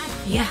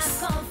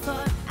 Yes.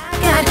 I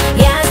got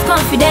Yas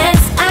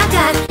confidence, I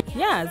got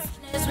Yes.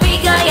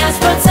 We got Yas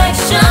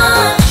protection,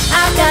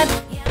 I got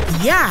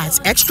Yas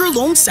Extra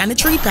Long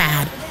Sanitary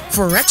Pad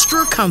for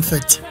extra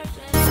comfort.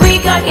 We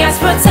got Yas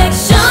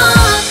protection.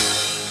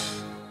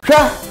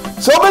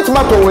 So bet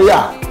matter we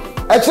are.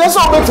 A chance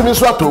of betting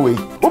is what away.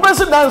 Who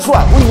best dance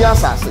what we are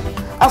assassin.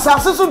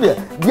 Assassin so there,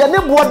 the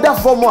neighbor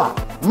that for more.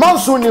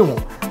 Monsoon you.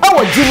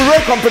 Our Jim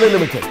Ray Company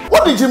Limited.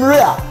 What did Jim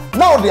Ray?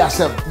 Now they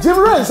accept. Jim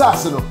Ray is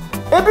assassin.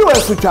 Everywhere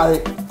to carry.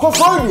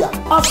 Conformia,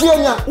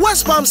 Afianya,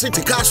 West Palm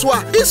City,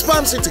 Kaswa, East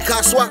Palm City,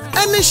 Kaswa,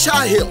 and the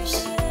Shire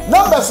Hills.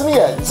 Numbers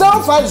near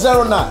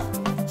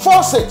 0509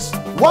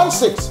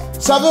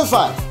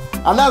 461675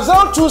 and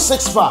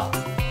 0265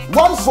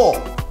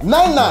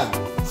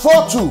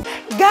 149942.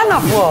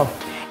 Ghana for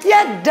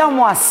ye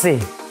damwase.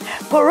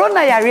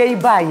 Corona yare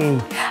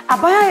ibaye.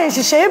 Abaya ye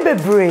shishe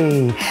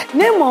bebre.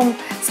 Nemom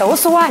sa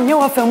woso wa anye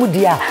wa famu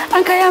dia.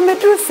 Anka ya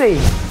medru say.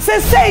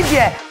 Say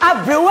die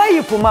abrewa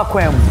yipuma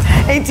kwam.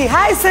 Enti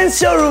high sense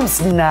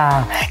showrooms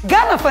na.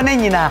 Ghana for na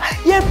nyina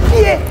ye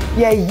pie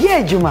ye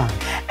adwuma.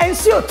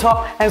 Enso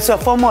to enso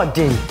for more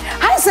day.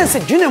 High sense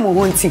dwune mo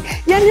honti.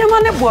 Ye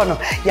nyama ne bo no.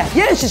 Ya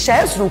ye shishe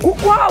esuru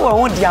kukwa wa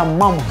ho dia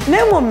mam.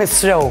 Nemom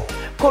mesrew.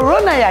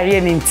 Corona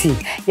yare ninti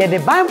ye the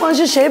Bible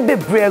hye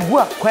bebre agu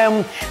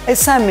akwam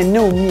esame ne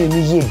omienu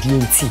ye die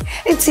nti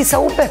enti se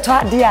wo beto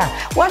ade a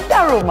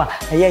wadaroma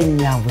aye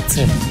nya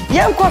abotre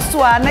ye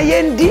nkoso a na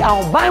ye ndi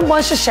an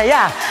Bible hye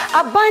ya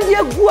aban de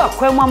agu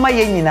akwam ama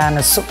ye nyina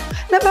na so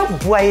na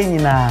bebua ye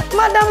nyina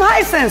Madam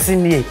High Sense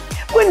nie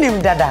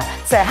kunim dada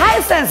say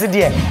High Sense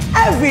there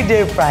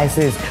everyday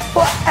prices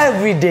for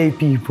everyday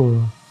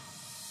people.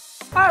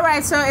 All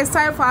right, so it's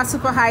time for our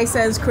Super High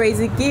Sense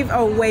Crazy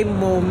Giveaway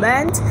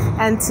moment.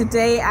 And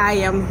today I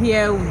am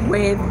here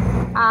with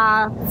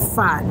our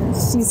fan.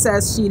 She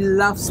says she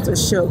loves the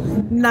show.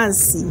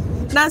 Nancy.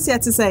 Nancy,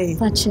 had to say?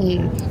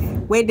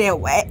 Wait there.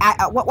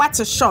 What's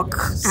a shock?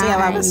 I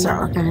am.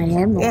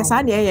 Yes,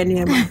 I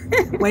am.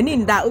 When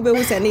in that, we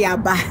will send you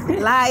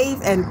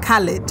live and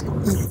colored.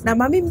 Now,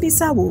 Mami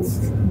Bisawo,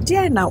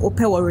 dear now,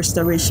 open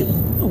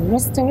restoration.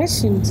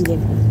 Restoration, dear.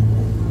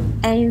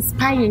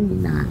 Inspire me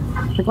now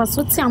because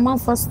what's the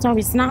amount for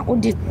stories now?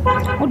 What the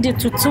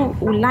to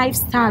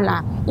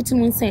lifestyle? What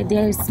means say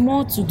there is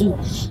more to do,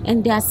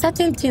 and there are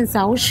certain things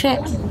I will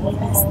share.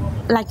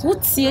 Like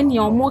what's in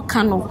your more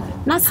canon?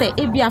 Not say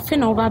if you are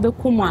fin over the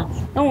kuma.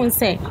 No one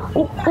say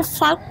oh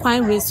far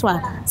quite race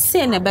one.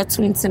 Say never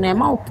to internet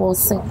my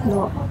pose.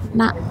 No,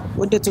 na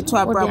what the to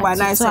abra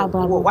one I say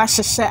wash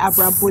a share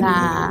abra bully.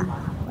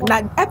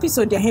 Like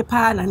episode the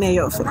hepa na ne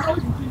yofe.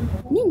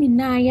 Nimi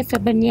na ye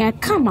febenia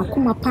kama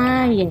kuma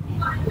pa ye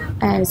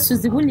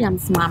Susie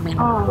Williams mama.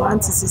 Oh,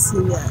 Auntie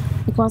Cecilia.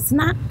 Because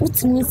na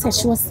utimi say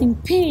she was in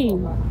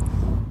pain.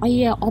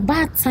 Oye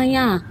obatan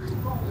ya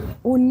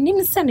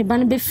onim se ne ba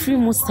no be free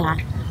mu sa.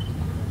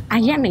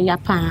 Aye ne ya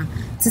pa.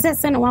 Ti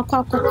se na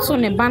wakọ akoto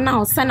ne ba na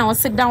o se na o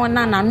se da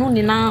wona na no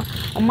ni na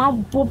o ma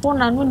bobo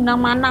na no na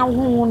ma na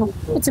hu no.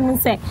 Utimi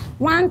say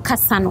wan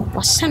kasa no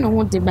wa hye no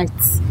ho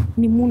debate.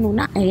 Ni mu no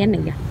na aye ne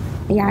ya.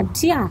 Ya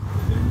dia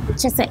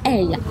chese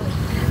eya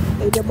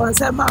the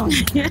bonsema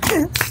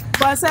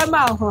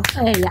ho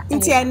eya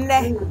iti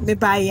enne me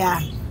ba ya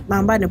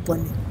mamba ne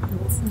poni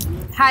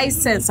High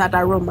Sense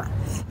adaroma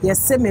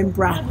yese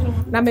membra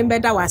na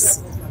membeda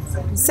wase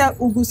se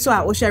uguso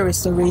a o share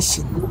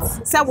restoration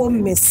se wo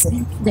messe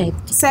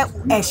se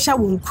ehya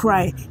wo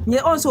cry ye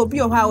also obi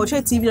o ha o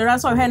share TV na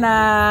so hwe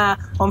na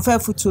on fa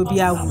futu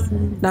obi awu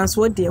na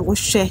so de wo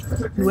hwe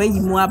no ayi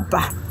mu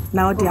aba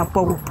na o de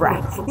apo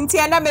bra nti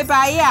enne me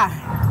ba ya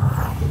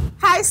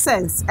High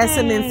Sense,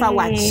 SMN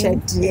what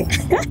shed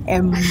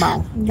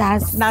Emma.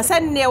 That's now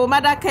send near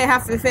mother can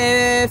have a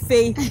fair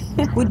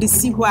with the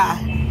sea where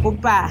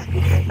Oba.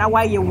 Now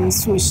why you will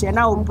switch and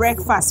now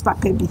breakfast,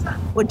 papaby,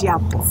 or the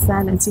apple.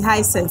 Sanity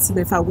High Sense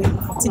before we.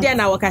 Today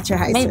now catch your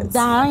High Sense.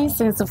 High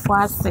Sense of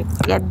was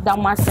get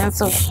down my sense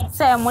of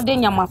say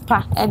modern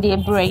yamapa and the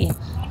brain.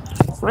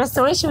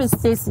 Restoration with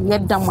Stacy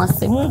yet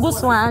damase.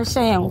 Mungus one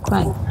share and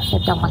cry.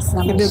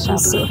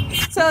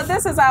 So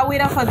this is our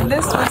winner for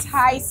this week's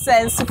High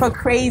Sense Super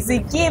Crazy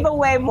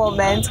Giveaway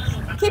moment.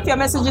 Keep your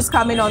messages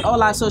coming on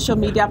all our social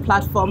media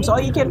platforms, or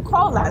you can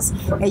call us,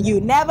 and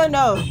you never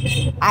know,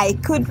 I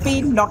could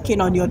be knocking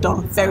on your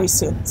door very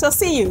soon. So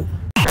see you.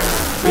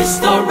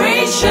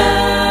 Restoration.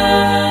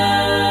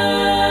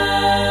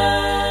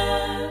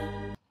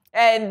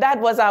 And that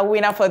was our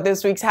winner for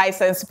this week's High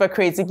Sense Super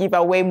Crazy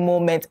Giveaway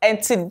moment.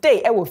 And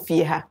today, I will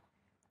fear her.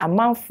 a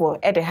man for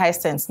at the high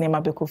sense name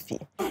Abekofi.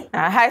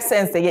 High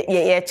sense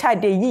ye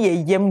child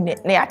ye yem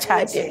ne a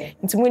child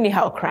into money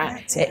how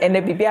cry and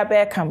the baby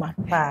bear kama.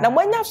 Now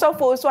when you so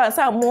for so and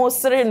some more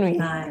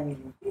serenely.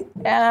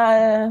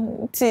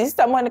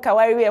 Sister Monica,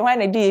 why we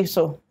want to do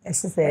so?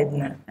 Yes, said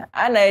na.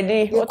 Ana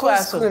di what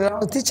was so?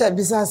 Teacher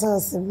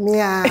business me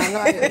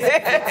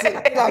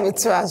no me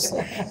trust.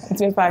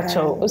 It's me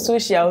pacho.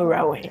 Social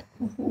rawe.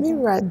 Me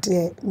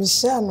rade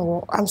Michelle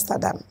no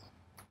Amsterdam.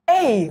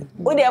 Hey,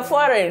 we they are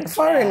foreign.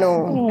 Foreign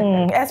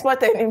no.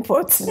 Export and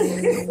import.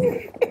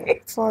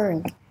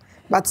 Foreign.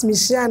 But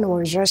Michelle no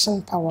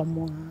Russian power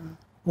more.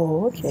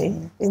 Oh, okay.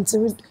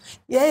 Into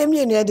yeah,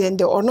 me near the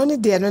end or no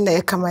need there no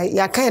na come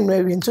ya can no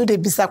into the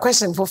bisa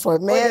question for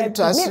me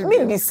to ask. Me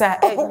bisa.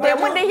 Dem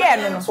we dey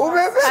here no.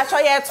 Acho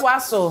ye to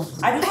aso.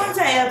 I don't want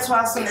to hear to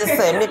aso dey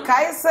say me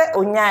kai say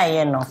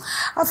onyaye no.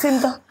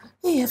 Afimba,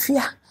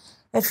 efia.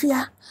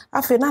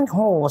 Afi na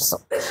ho wo so.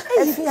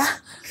 Efia,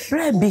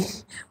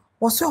 brebi.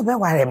 Wo so be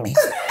ware me. E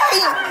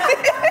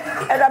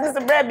da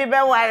Mr. Brebi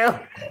be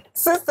ware.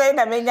 Sister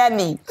na me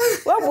nyani.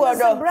 Wo bu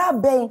odo bra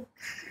ben.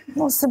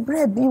 No se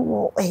brebi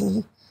wo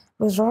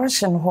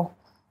resurrection ho.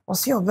 Wo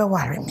so be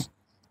ware me.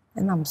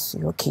 And I'm so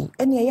okay.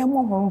 Eni ye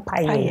mo ho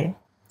mpaye.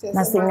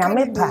 Na se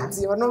nyame pa.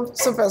 You no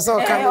super so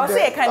can do.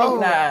 Say can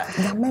na.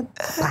 Nyame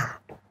pa.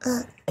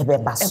 Ebe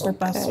baso.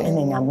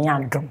 Eni nyame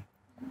adom.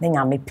 Ne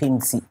nyame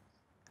penti.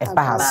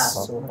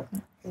 Epaso.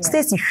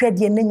 Stacy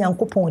hwede ne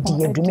nyankopon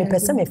de adume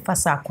pese me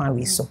fasa akwan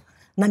we so.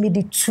 Na me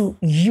de to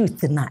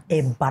youth na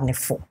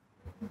ebanefo.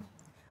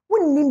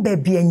 Wonnim ba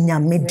bia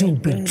nyame de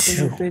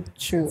betru.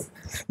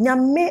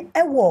 Nyame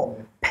ewo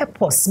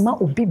purpose ma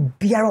obi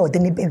biara ode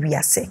ne ba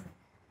wiase.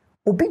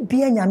 Obi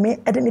bia nyame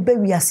ede ne ba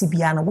wiase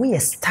bia na we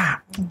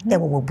star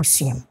ewo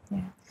wabusuam.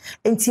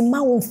 Enti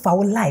ma wo fa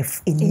wo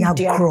life eni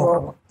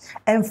agro.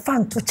 Emfa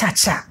nto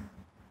chacha.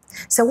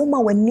 Se wo ma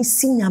wani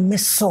si nyame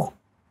so.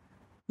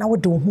 Na wo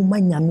de wo hu ma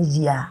nyame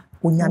yia,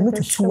 wo nyame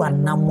tutu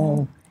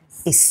anamon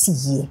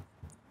esiye.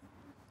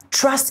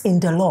 Trust in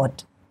the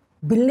Lord.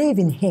 Believe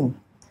in him.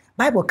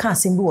 Bible can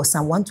say in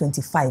Psalm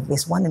 125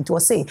 verse 1 and 2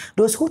 say,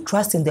 those who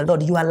trust in the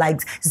Lord, you are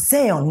like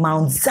Zion,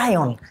 Mount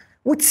Zion.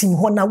 Wutim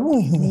ho na wo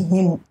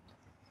him.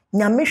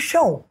 Nyame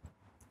show.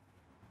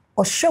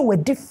 O show we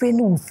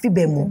different wo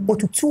fibemu, o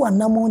tutu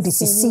anamon de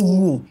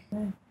sisiye.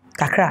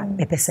 Kakra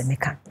me pese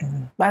meka.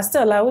 But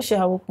still I wish you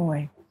have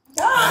open.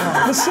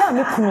 Nishia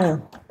me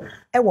kunu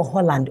ewo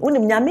Holland.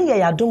 Unim nyame ye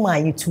yadoma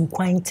yitum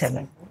kwan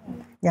tem.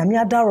 Nyame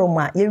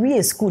adaroma ye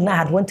real school na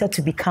had wanted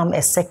to become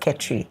a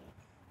secretary.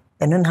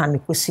 Eno na me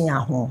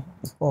kosia ho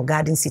for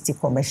Garden City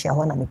Commercial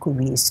ho na me ko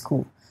real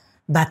school.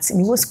 But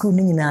me wo school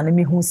ni nyina na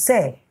me hu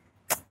say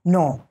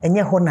no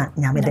enye ho na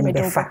nyame de me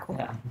befa.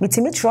 Me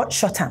timi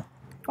shorten.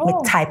 Me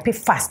type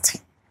fast.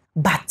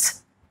 But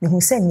me hu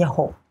say enye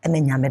ho ena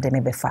nyame de me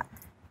befa.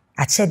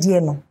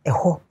 Achede no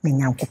eho me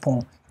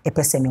nyankopon. A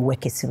person we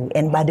work it through.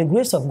 And by the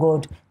grace of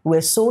God,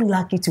 we're so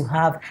lucky to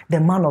have the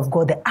man of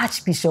God, the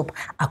Archbishop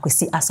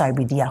Akwesi Asare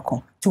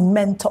Bediakon, to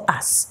mentor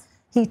us.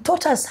 He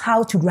taught us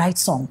how to write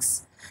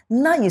songs.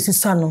 Na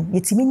Yesusano,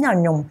 yetimi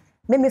nyanyom.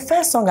 My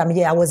first song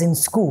I was in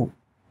school.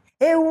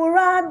 That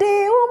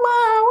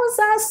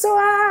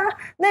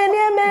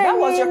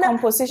was your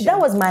composition? That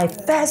was my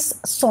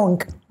first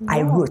song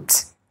I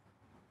wrote.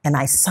 And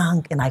I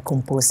sang and I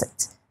composed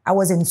it. I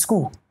was in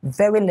school,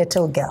 very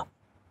little girl.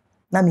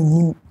 Na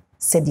me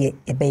said ye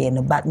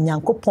no, but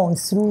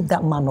Nyankopon through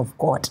that man of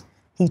God,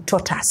 he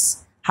taught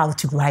us how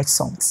to write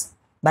songs.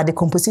 But the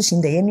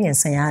composition, the yemi and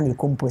sayani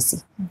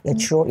composi. Ye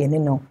true, ye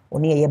no,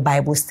 only ye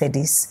Bible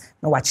studies,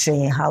 no what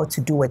showing how to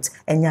do it.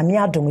 And Nyame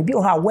adom, maybe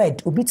o ha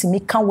word, obi ti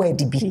me kan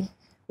word bi.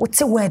 What's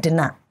a word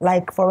na?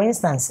 Like for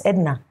instance,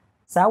 Edna.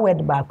 Sa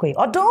word back way.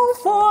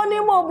 Odonfo ni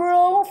mo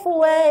bro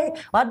fuwe.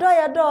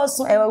 Odoya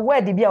doso e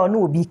word bia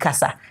ono obi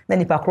kasa. Na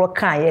nipa kro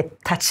kan ye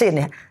touch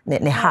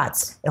ne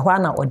heart. E hwa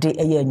na ode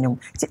eye anwum.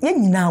 Ye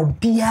nyina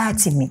obia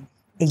timi.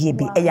 Eye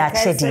bi e ya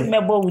chedi.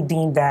 Mebo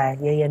within da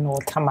ye no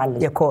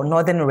tamale. Ye call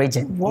northern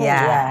region.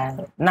 Yeah.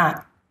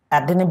 Na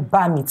adene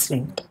ba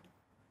mitri.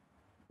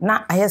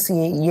 Na ayesi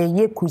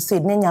ye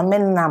crusade ne nyame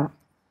nam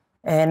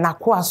na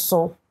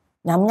kwaso.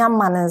 Nyame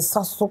amane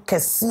nsaso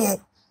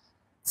kese.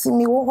 Si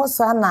mi wo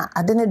hosa na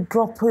ade ne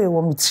drop we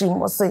wo mitrim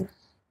wo say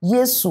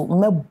Yesu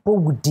mebo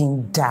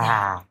wudin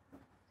da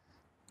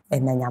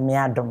ena nyame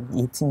adom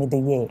yetimi de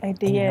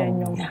ye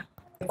nyom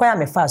kwa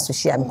me fa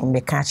social me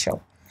kumbe ka chew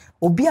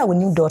obi a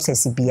wonim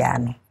daughters bia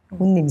no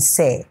wonim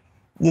say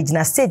ye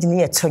gina stage ne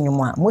ye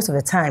tonwom a most of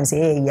the times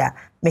ya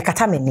me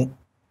kata meni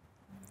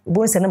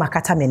bonse na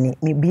makata meni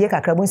me bie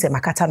kakra bonse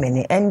makata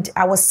meni. And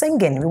I was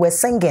singing, we were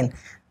singing,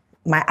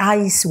 my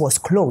eyes was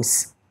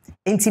closed.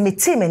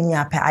 Intimate men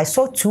I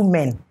saw two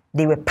men,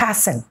 they were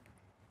passing.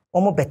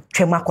 Omo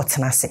betwema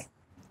kotenase.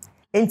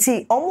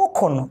 Enti omo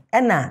kono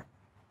ena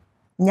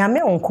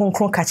nyame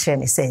onkonkron ka kire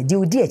ne say di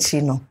odi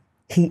achi no,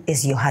 he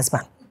is your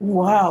husband.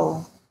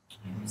 Wow.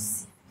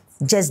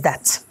 Just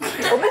that.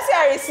 Obviously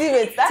I receive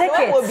it. That's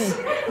what will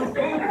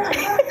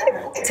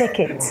be. Take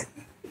it.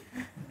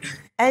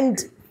 And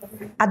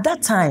at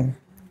that time,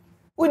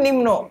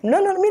 Unim no.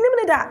 No,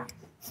 minim that.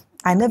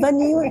 I never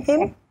knew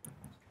him.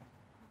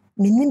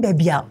 Minim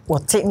baby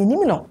what take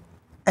minim no.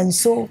 And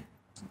so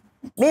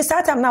me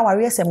start time now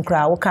worry some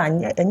cry wo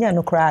kan enya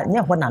no cry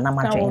nya ho na na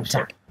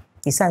madwenta.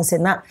 Isan say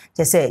na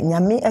je say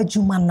nyame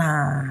adwuma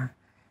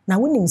na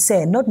wonim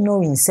say not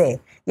knowing say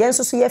yen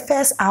so your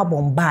first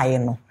album buy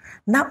no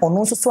na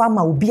ono so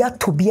ama obi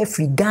atobi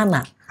afri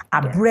Ghana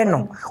abre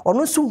no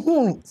ono so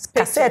hu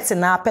cassette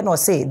na pe no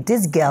say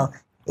this girl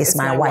is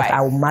my wife.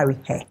 I will marry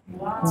her.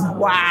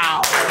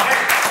 Wow.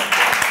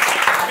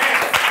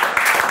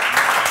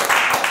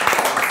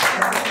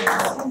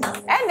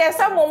 And there's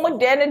some moment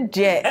there and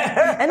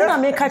then I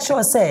make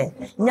sure say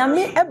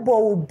nyame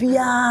ebo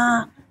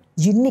obia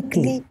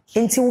uniquely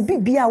until we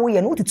be away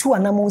and what to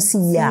anamo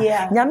see ya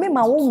nyame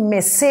ma wo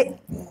messe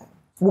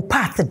wo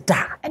part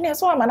da and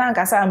that's why man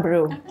anka sam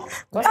bro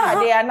because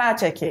they are not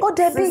checking oh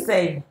Debbie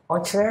say o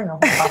chere no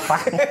papa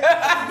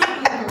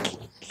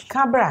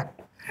cabra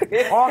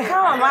o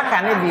ka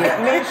maka ne bi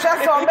me hwe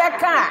so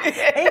beka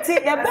enti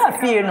e ba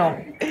fie no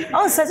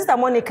on sister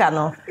Monica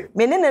no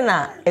me ne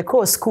na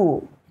eco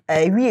school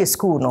we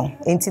school no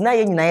enti na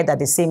ye nyina at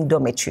the same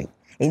dormitory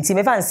enti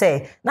me fan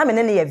say na me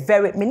ne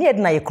very me ne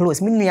na ye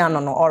close me nua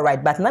no all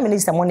right but na me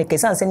sister Monica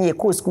san say ye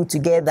co school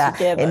together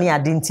any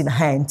identity na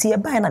enti e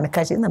ba na me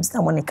ka na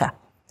sister Monica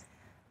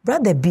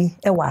brother B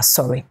e was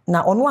sorry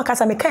na ono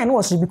akasa me kan no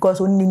was because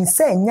onini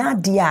say nya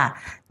de a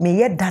me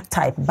ye that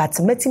type but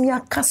metimi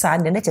akasa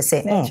de na che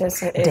say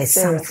there's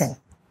something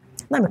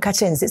na me ka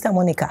che sister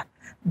Monica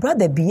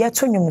brother B ye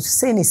to nyum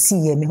say ne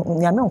see ye me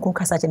nya me nko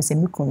kasa che me say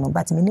me kun no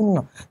but me nim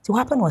no ti what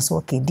happen was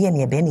okay dey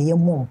na be na ye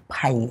mom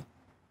pai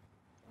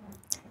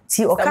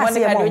ti o ka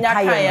say mom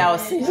pai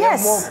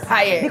yes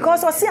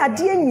because o see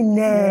ade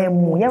nyina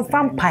mu ye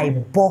fam pai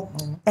bo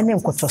ene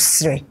nkoto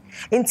sere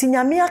enti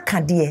nyame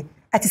aka de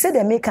ati say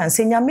the make and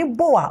say nyame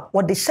bo a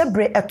wo de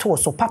hyebre eto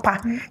so papa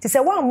ti say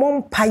wan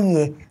mom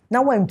paye na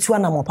wan tu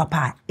na mo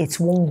papa it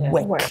won't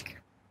work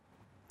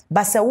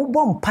but say wo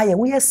bom paye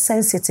we are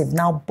sensitive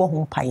now bo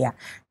hom paye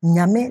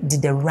nyame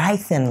did the right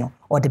thing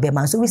or the be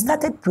man so we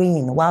started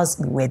praying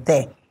whilst we were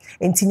there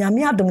enti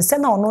nyame adom say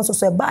na ono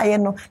so baye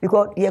no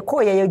because ye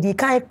call ye di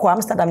kan ko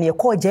Amsterdam ye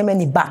call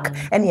Germany back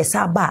and ye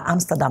sa ba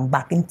Amsterdam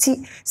back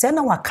enti say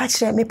na wa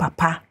catch me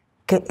papa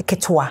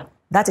ketwa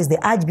that is the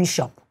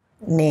archbishop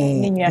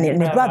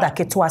ne brother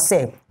ketwa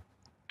say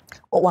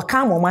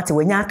waka mo mate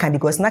wanya aka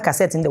because na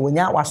cassette in the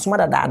wanya wasoma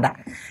dada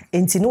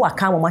enti no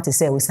waka mo mate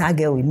say we sa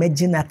girl we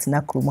imagine that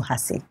na krum ha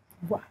say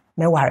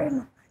me ware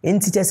no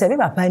enti che say me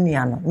papa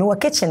nua no me wo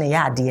kitchen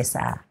ya ade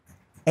sa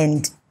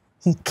and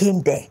he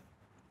came there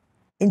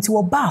enti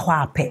wo ba ho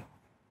ape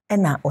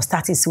na o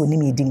started so ni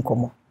me di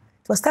nkomo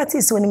to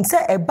started so ni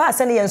say e ba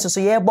say ne yenso so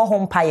ye bo ho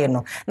mpaye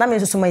no na me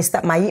so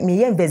my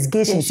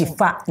investigation si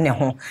fa ne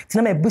ho ti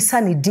na me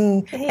busa ne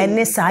din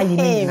ene sa yi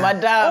ni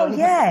madam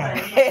yeah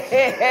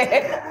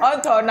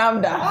on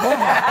tonam da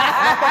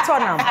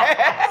tonam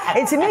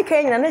enti me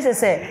kan na ne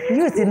say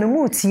youth no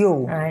muti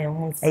o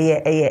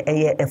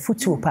e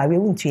futu pa we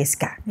wuntu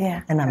eska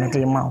na me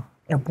dey ma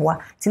eboa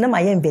ti na my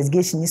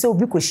investigation ni say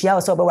obi ko hia o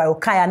so be wa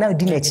kan ya na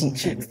di na chi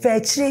fa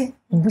chi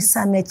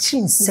busa na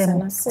chi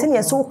nsem ti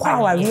ne so kwa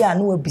wari a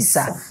na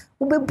obisa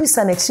ube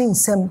busa na chi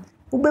nsem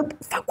ube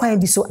fa kwan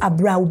bi so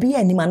abra obi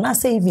ani ma na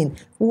say even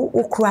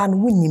wo kra no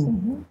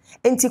wunim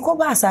enti ko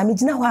ba asa me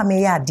gina ho a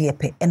me ya ade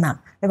pe na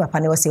me papa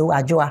ne wo say wo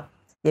adwoa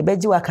ye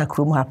beji wa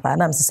kakrum ha pa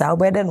na me say wo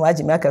be de no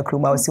agi me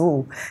kakrum ha wo say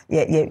wo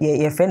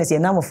ye friends ye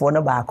namfo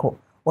no baako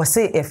wo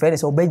say ye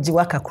friends wo beji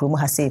wa kakrum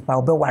ha say pa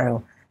wo be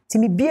ware ti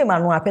mi bie ma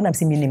no apena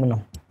se minim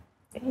no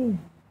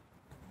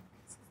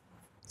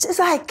just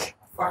like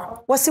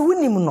was it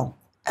winim no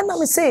and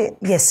I say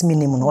yes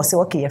minim no was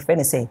okay your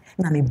friend say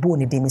na me bo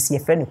ne dem say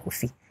your friend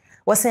Kofi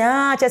was say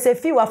just say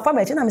fi wa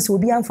family na me say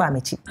obi amfa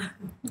amechi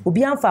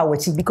obi amfa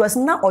wachi because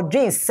na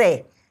odwen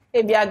say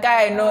e bia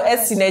guy no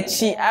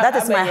esinachi that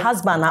is my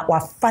husband wa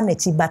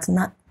fanachi but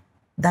na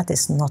that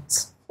is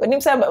not when him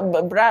say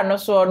bra no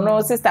so no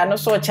sister no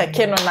so check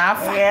in on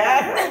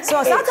afa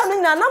so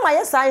sometimes na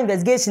my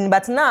investigation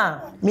but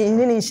na me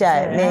ni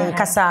sha me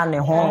kasa ne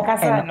ho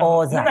and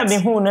all that na me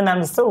hu no na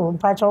me so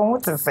patch on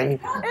what to say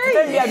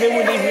then bia be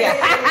mu dia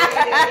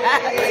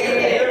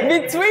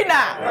between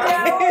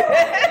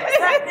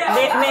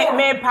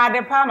me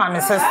pade pa ma me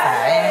sister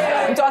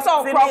into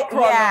so crop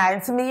yeah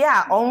to me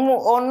yeah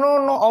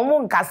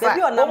omu nkasa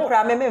be onam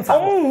kra me mfa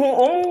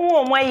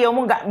omu aye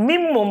omu ga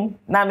mimum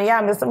na me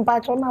ya me so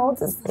patch on what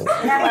to say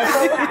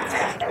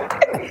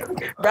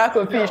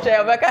Brako fish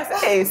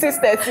because hey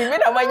sister see me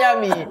na manya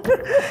me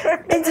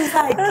it is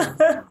like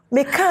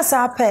me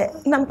cancer pe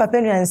na papa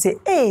nua say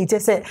hey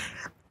just say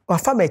wa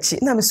famachi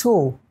na me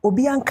so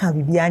obi anka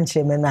bibia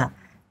nche me na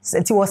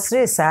it was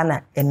stress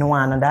na eno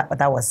an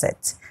that was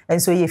it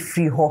and so ye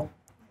free ho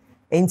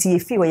enti ye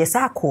free ye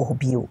sa ko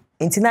bio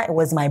enti na it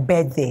was my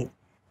birthday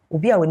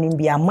obi a wonim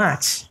bia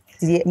March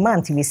the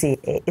month we say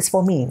it's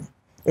for me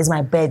it's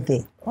my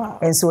birthday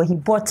and so he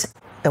bought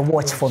a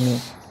watch for me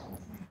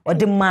or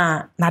the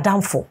ma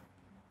nadamfo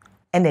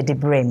ɛna de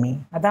brɛ me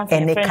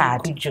ɛne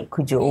card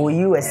kujo o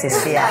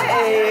USSD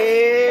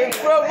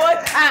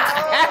promote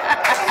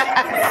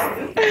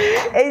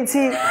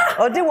enti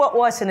odi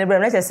watch ne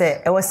brɛ me kyɛ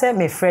sɛ ɛwɔ sɛ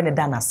me friend ne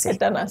danase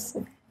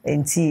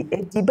enti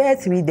it be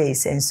 3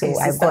 days and so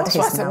I got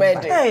his number.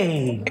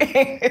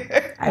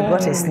 I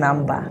got his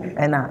number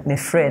and my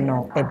friend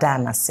no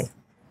danase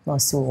no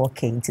so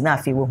okay enti na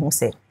afi wo hu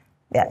sɛ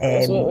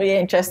so we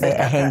interested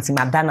enti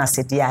ma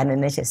danase dia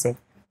and na kyɛ sɛ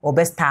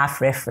obesta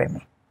frɛ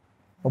me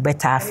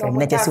obeta frɛ me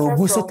na kyɛ sɛ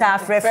ogusu ta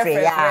frɛ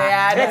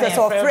ya na kyɛ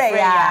sɛ frɛ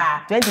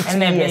ya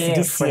 22 years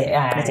this year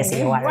na kyɛ sɛ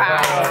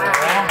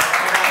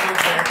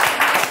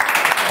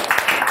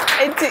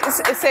you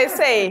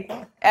say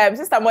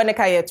Sister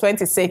Monica, you're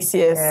 26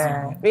 years.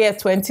 We are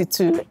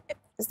 22.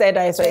 Instead,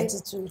 I say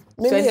 22.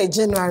 Maybe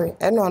January.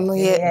 I don't know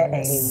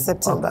yet.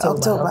 September,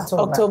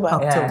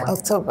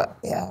 October.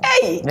 Yeah.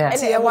 Hey,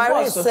 and you're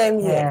married same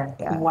year.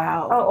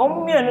 Wow.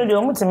 Oh,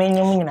 it's me.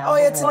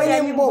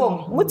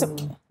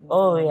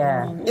 Oh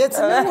yeah. It's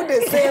me who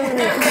the same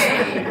week.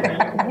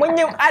 When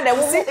you add a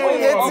it's me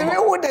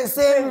who the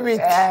same week.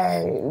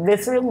 The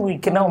same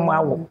week now.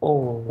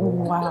 Oh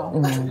wow.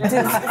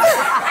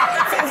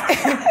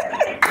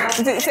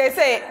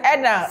 Say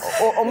Edna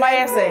or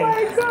Maya say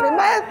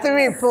my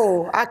 3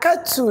 4 I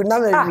cut 2 na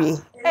me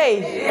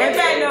hey and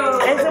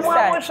the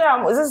one which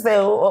is this the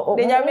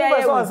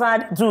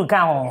do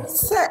count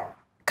say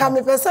ka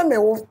me pesa me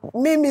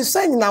so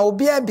nyina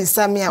obi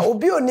abisa me a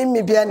obi oni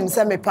me bia nim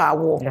se me pa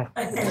wo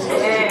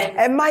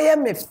e maye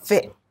me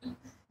fe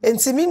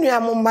enti me nua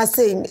mo ma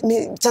say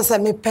me chasa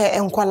me pe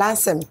enkwala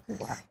asem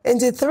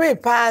enti 3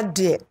 pa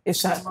de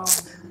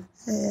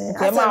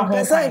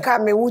person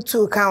can me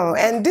wutu count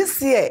and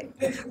this year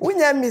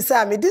unya me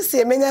say me this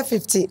year menya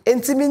 50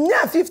 enti me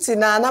nya 50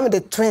 na me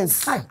the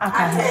twins twins are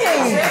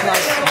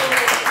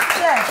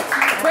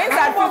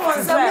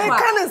 50 me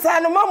can say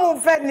no mamu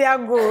fe ni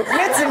ago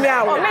metimi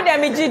awo me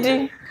dem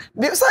gidi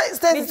so you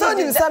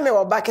say me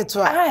wo back to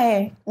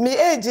me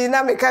age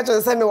na me catch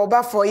say me wo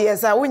back 4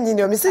 years I win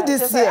you me see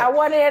this year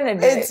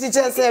and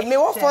teacher say me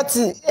wo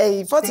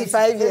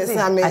 45 years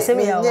na me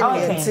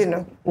enti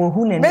no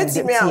ohu na me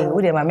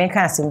wo de ma me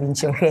kan asem bi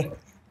nchehwe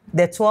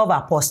the 12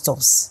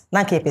 apostles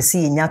na ke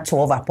pese nya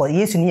 12 apostles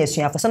Yesu ni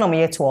yesu afo so na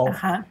me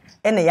 12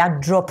 and ya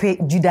drop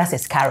Judas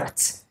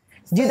Iscariot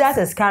Judas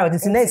Iscariot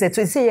is say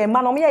to say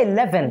man o me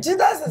 11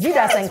 Judas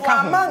and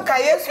man ka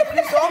Yesu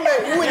Kristo o me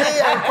wunye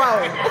yankwa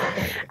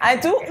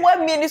and to what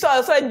mean so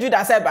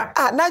Judas eba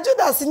na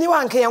Judas ni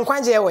wan ka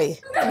yankwa je we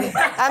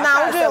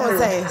ana wo we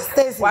say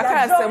Stacy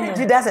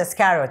Judas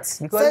Iscariot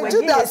because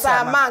Judas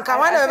man ka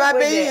wan eba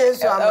be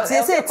Yesu am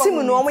say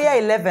team no o me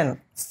 11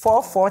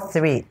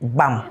 443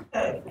 bam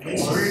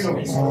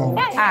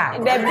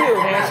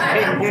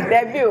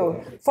debut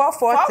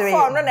 443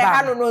 no na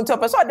ha no nto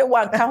pe so de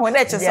wan ka ho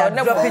na che so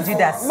na drop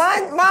Judas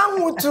man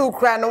hu tu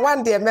kra no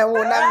one day me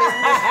wo na me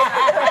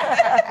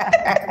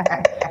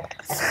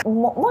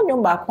mo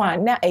nyumba kwa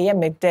na eye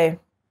me de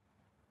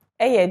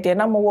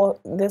na mo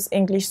this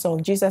English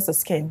song Jesus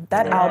is King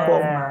that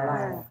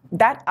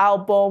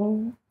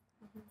album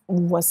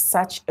was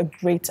such a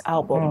great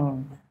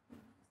album.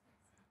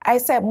 I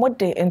said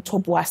Mode in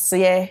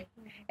Tobuase,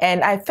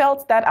 and I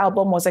felt that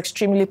album was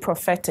extremely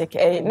prophetic.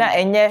 Na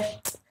enye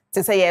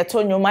to say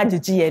Tonyo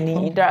Majiji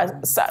any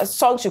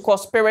songs you call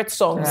spirit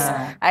songs.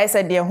 I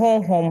said the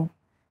home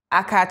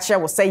akache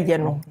will say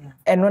yeno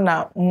and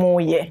na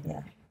moye.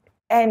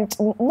 And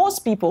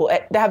most people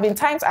there have been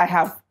times I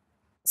have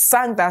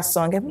sang that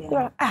song and people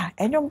go,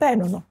 and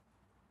no.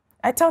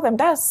 I tell them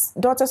that's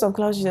Daughters of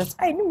Glory.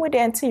 I knew what they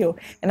until you,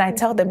 and I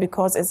tell them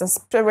because it's a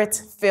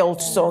spirit-filled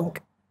song.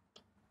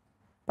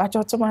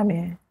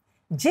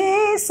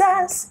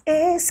 Jesus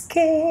is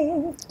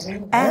King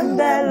and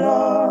the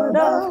Lord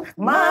of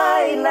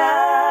my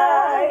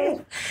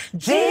life.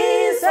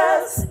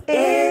 Jesus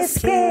is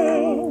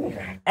King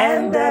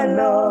and the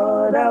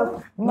Lord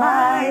of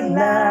my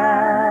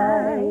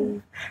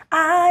life.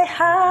 I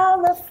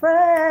have a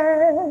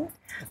friend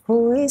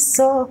who is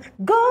so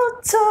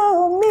good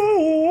to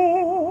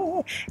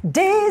me.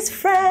 This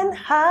friend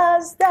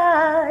has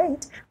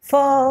died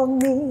for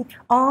me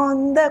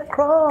on the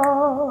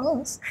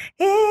cross.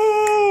 He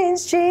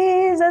is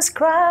Jesus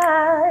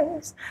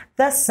Christ,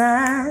 the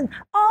Son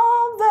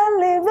of the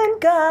living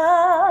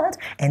God,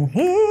 and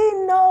He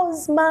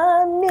knows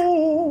my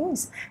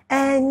needs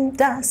and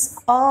does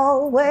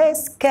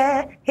always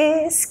care.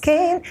 He's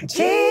King.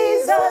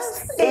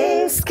 Jesus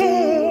is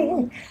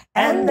King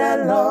and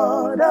the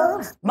Lord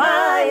of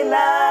my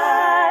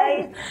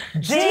life.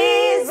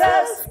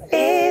 Jesus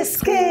is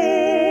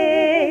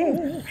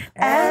King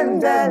and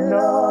the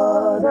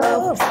Lord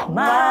of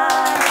my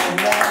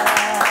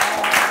life.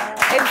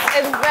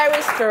 It's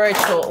very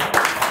spiritual.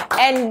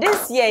 And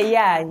this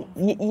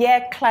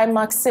year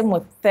climaxing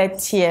with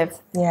 30th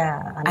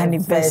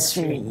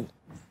anniversary.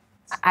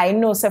 I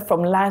know, sir,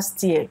 from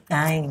last year,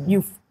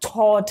 you've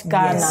taught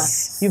Ghana.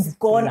 Yes. You've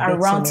gone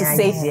around to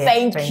say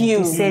thank you.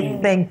 To say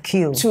thank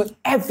you. To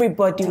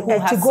everybody who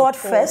has to God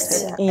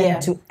first,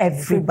 and to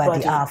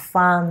everybody, our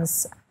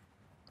fans,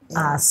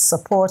 our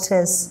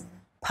supporters,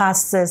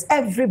 pastors,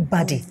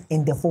 everybody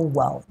in the whole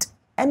world.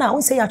 And I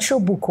won't say a true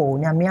book,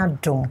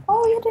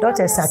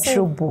 daughters a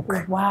true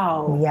book.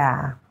 Wow.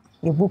 Yeah.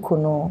 Your book,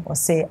 no, or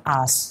say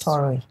our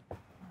story.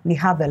 We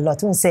have a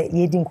lot. We say,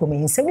 ye didn't come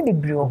in. Say, we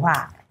be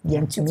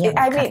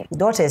I mean,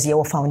 daughters,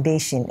 your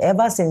foundation.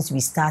 Ever since we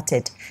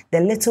started, the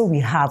little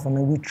we have,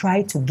 we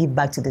try to give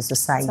back to the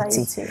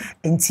society.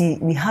 Until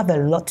we have a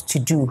lot to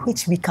do,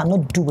 which we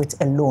cannot do it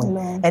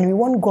alone. And we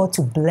want God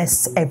to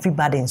bless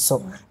everybody. And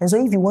so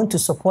if you want to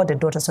support the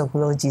Daughters of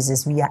Lord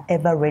Jesus, we are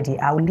ever ready.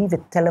 I will leave a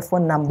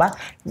telephone number.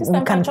 You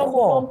can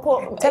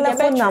call.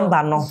 Telephone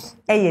number no.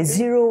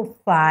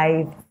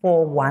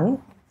 0541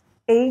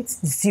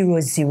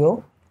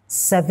 800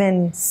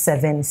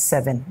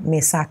 777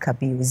 Mesa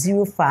Kabiru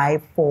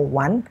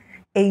 0541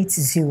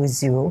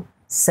 800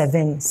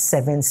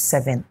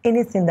 777.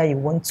 Anything that you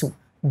want to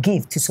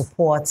give to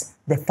support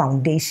the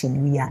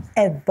foundation, we are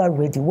ever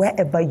ready.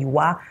 Wherever you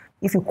are,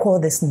 if you call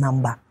this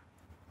number,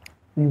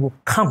 we will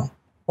come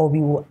or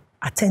we will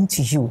attend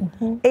to you.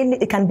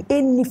 It can be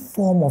any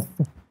form of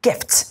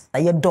gift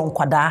that you don't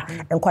kwada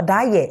and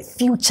kwada ye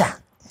future.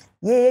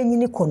 Ye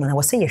nyini kono na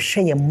wase ye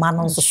hwe ye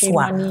man so so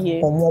a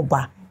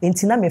omoba.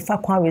 Entina me fa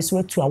kwan we so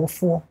atu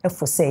awofo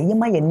efo say ye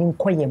ma ye ni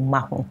nkɔ ye ma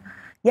ho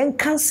yen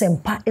kan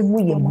sempa emu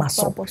ye ma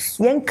so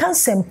yen kan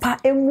sempa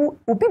emu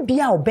obi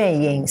bia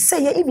oben yen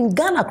say ye even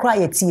Ghana cry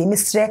ye tie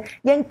misre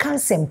yen kan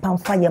sempa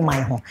mfa ye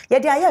man ho ye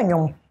de aye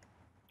nwom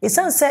it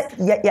sounds say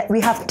we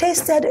have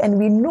tasted and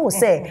we know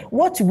say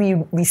what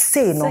we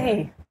say no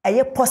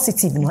aye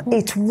positive no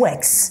it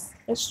works.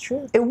 It's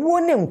true. E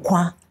woni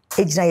nkwa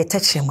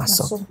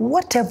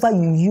whatever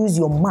you use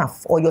your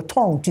mouth or your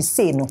tongue to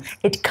say, no,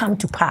 it come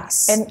to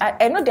pass. And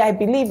I know that I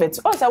believe it.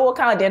 Also, I walk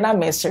out there and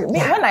mystery.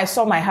 When I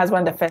saw my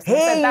husband the first time, I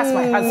said, that's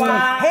my husband.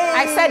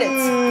 I said it.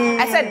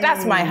 I said,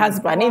 that's my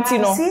husband. Ain't you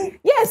know?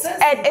 Yes,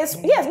 and it's,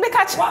 yes, make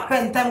a check.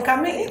 That's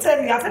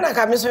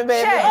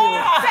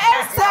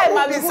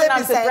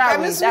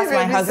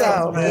my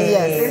husband.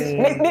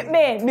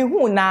 Yes. Me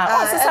who now?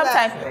 Also,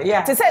 sometimes,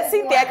 to say,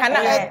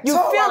 Cynthia, you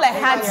feel a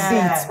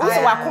heartbeat.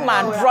 Also, I come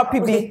and drop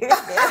it.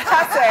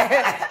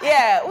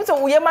 Yeah,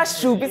 so we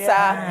must shoot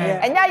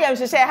and yeah, you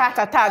should say heart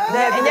attack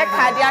and your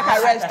cardiac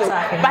arrest,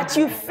 but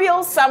you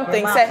feel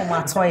something.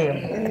 That's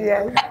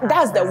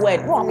the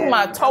word.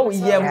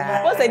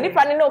 What's the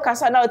difference? No,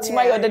 Kasana,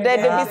 Tima, you're the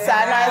dead,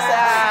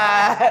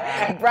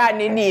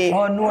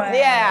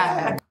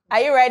 yeah.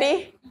 Are you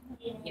ready?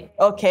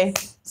 Okay,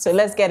 so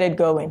let's get it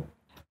going.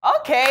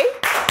 Okay.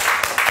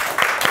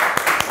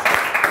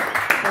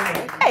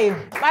 Hey,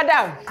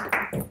 madam.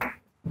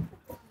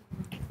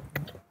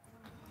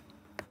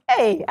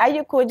 Hey, are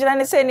you cool?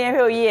 You're saying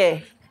yeah.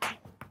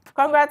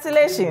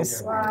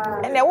 Congratulations.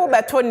 Wow. And then what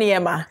about Tony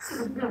Emma?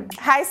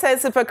 High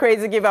Sense Super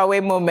Crazy Giveaway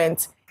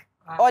Moment.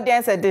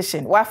 Audience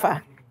edition.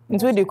 Wafa.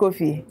 Into the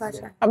coffee.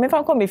 I mean, if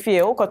I'm coming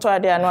here,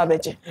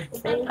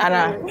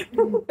 Anna,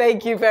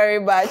 thank you very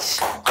much.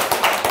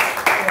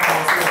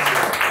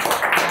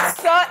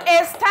 So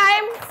it's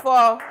time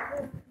for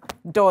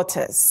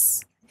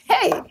daughters.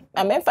 Hey,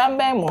 I mean, if I'm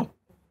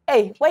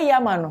hey, where you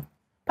man?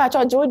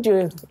 Pacho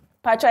Jojo.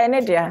 Pacho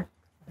Enedia.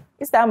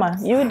 Is that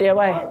man? You there?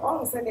 Why?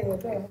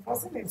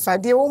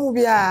 Fadi womu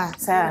bia.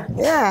 Sir.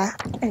 Yeah.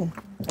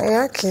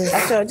 Okay.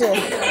 Pacho je.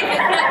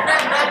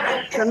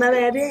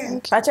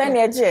 Pacho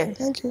ni je.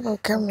 Thank you for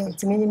coming.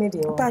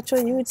 Pacho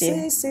you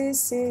there.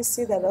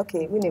 See that.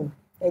 Okay, we name.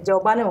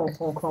 Ejoba ne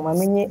onkonkron ma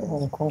menye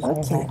onkonkron.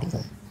 Okay.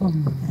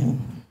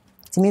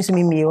 Timi so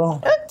mi wo.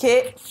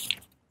 Okay.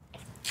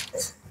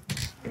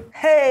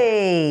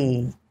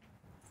 Hey.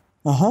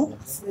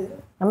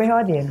 I'm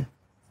here there.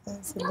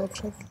 It's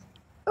electric.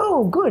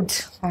 Oh, good.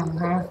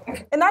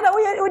 Another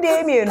way you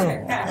dey me no.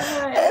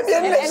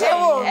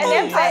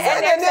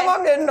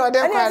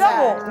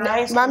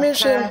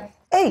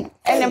 Hey,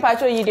 and then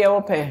Pacho you dey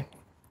open.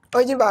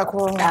 Oji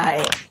bako.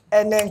 Aye.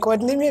 And then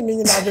coordinate me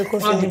ni na be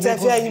coffee.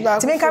 Tefia yi bako.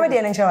 Timi come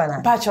dey nchawa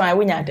na. Pacho I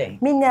winya dey.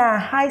 Minya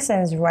High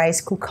Sense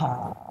rice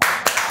cooker.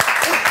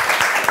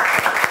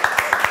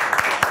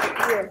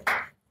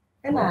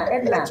 Edna.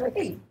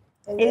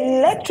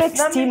 Electric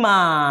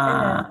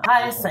steamer.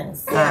 High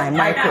Sense.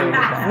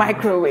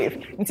 Microwave.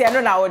 Nti I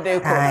know na what they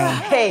call.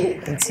 Hey.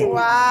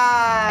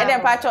 Wow. And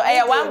then Pacho,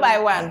 one by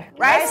one.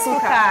 Rice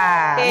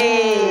cooker.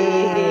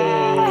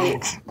 Hey.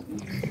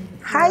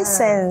 High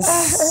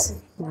Sense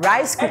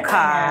rice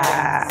cooker.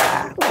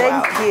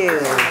 Thank you.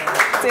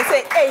 They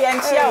say, hey,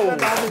 yanchia.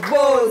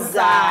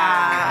 Boza.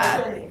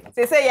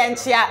 They say,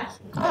 yanchia.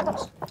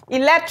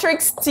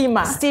 Electric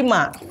steamer.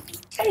 Steamer.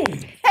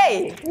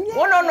 Hey,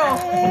 oh no.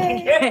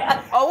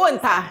 Oh,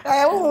 won't I?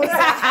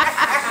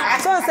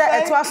 So say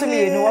it was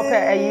me no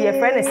your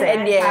friend is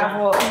saying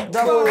yeah.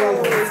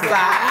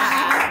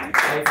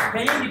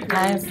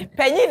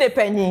 Penny the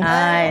penny.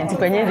 Aye,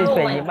 penny the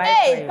penny.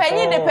 Hey,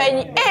 penny the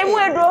penny. Hey,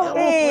 Wedro.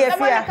 Hey,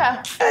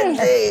 America.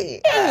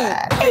 Hey,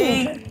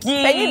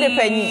 penny the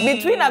penny.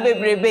 Between a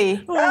baby,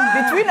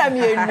 between a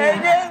me and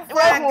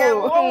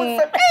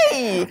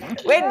hey,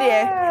 wait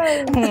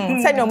there.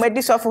 Send your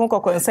medicine for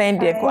who concern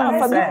there.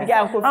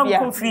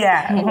 Uncle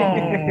Fia.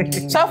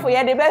 So for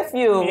you, the best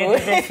you.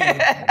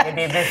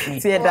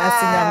 See, dancing, I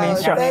mean,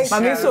 sure.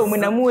 Mammy, so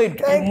when I'm with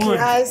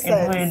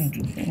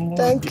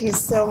Thank you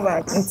so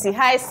much. See,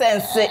 high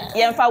sense,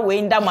 Yemfa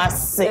Winda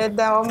must say.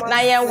 Now,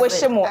 I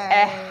wish him a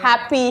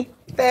happy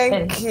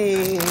thank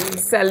you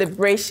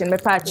celebration, me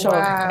pacho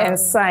and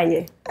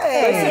say.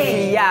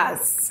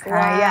 Yes,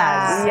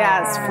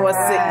 yes, for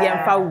say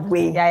Yemfa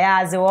way.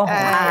 Yes, oh,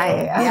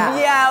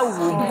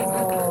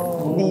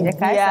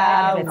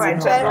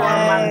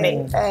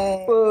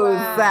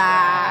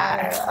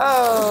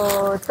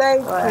 oh,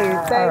 thank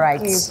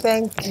you,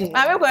 thank you.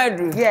 I'm going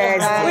to do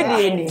yes,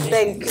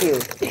 thank you.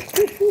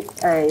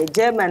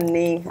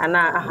 Germany,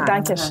 Anna,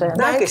 Dankeschön.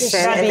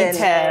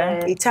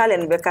 Dankeschön.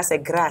 Italian because a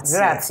grazie.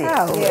 Grazie.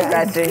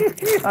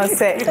 On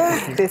say,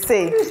 they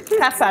say,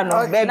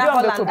 Casano, baby,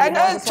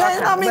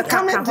 I mean,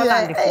 come in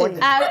here.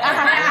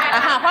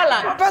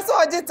 Holland.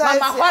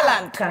 Mama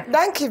Holland.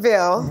 Thank you,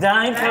 Bill.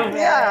 Thank you.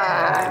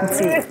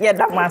 Yeah,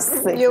 that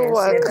must say. You're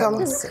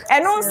welcome.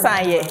 And on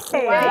say,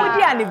 what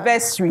the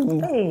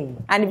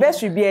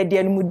anniversary be a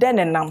dear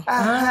Mudena now.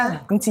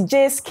 Into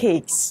J's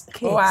cakes.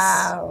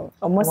 Wow.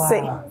 Almost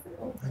say.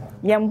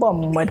 Yambo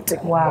mud.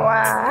 Wow.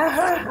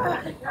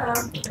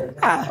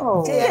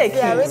 Yeah,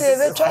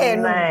 try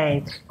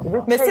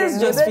Mrs.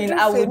 Josephine,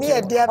 I would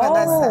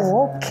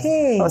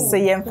okay. Or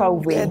say Yamfa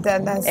way. And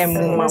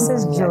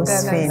Mrs.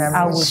 Josephine,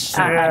 I would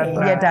share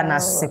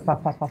Yedanasi,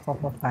 Papa.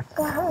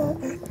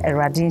 A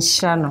radin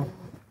shano.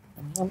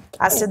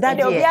 Asida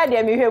de obi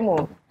ade mi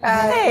hwemo.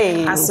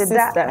 Hey,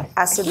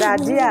 asida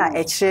dia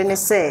e kire ne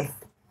se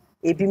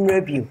ebi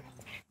mrabio.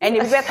 And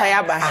you better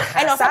yaba.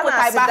 And also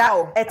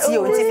taiba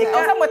etio nti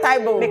also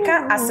taibo.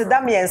 Meka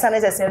asida me ensa ne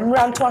se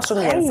mra nto aso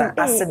me ensa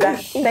asida.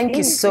 Thank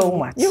you so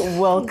much.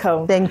 You're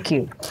welcome. Thank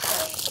you.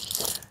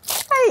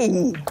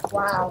 Hey.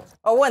 Wow.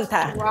 Oh, one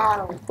time.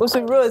 Wow.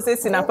 Also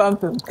roses in a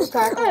pumpkin.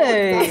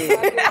 Hey.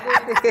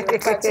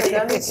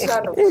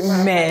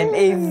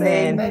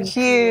 Amen. Thank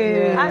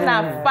you.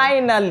 Anna,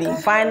 finally.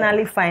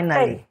 Finally.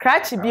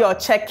 Cratchy be or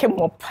check him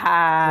up.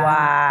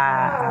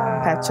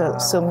 Wow. Catch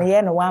so me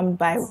and one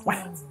by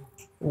one.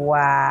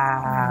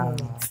 Wow.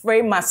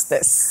 Frame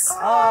Masters. So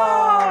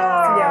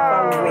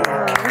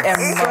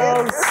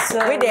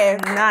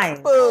nice.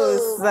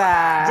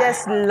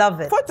 Just love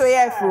it. Photo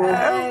here for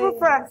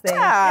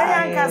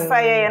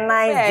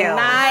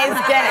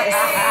nice guest.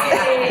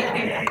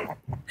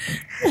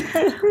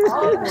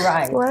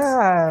 Right.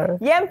 Wow.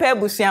 Yempe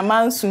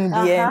busiaman soon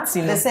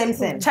be the same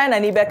thing. China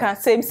ni beka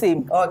same.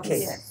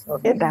 Okay.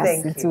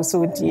 Thank you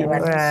so dear. I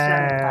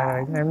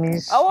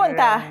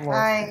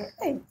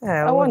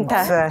want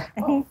that.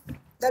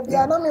 The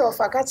piano me of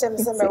a catch him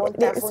some I want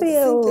that for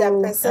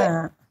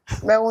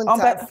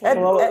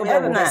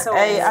I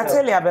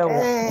tell you about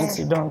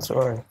it. Don't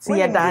worry. See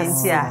your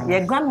dance,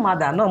 your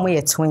grandmother, no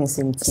more twins.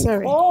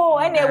 Sorry. Oh,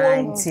 and they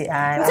won't.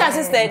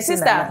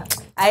 Sister,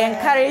 I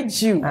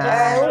encourage you.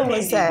 What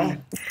was that?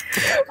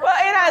 Well,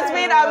 it has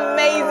been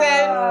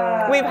amazing.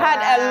 We've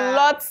had a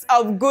lot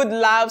of good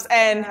laughs,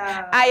 and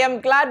I am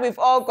glad we've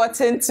all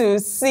gotten to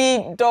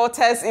see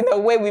Daughters in a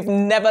way we've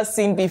never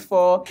seen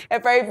before. A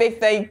very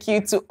big thank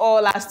you to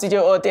all our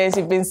studio audience.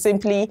 You've been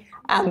simply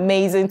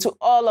amazing. To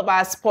all of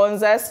our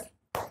sponsors,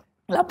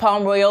 La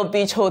Palm Royal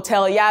Beach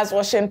Hotel, Yas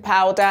Washing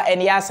Powder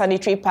and Yas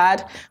Sanitary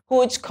Pad,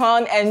 Hooch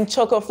Corn and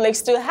Choco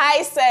Flakes to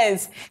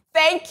Hisense.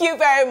 Thank you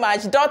very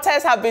much.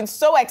 Daughters have been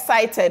so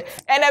excited.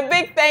 And a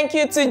big thank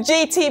you to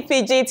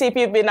GTP.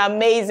 GTP have been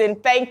amazing.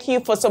 Thank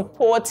you for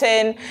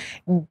supporting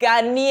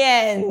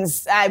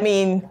Ghanaians. I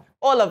mean,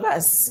 all of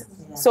us.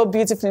 So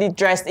beautifully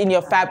dressed in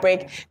your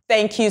fabric.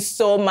 Thank you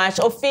so much.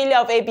 Ophelia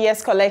of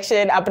ABS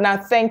Collection,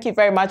 Abna, thank you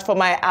very much for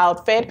my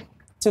outfit.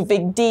 To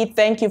Vic D,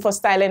 thank you for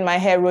styling my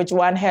hair. Roji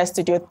One Hair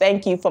Studio,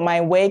 thank you for my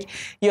wig.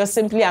 You're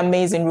simply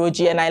amazing,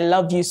 Roji, and I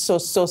love you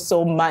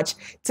so much.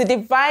 To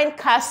Divine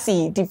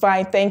Cassie,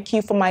 Divine, thank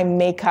you for my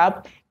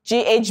makeup.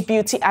 GH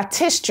Beauty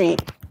Artistry,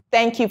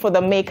 thank you for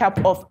the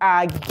makeup of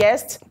our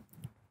guest.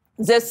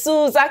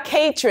 Zesuza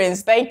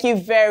Caterings, thank you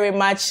very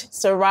much,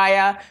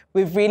 Soraya.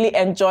 We've really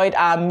enjoyed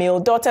our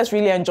meal. Daughters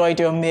really enjoyed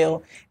your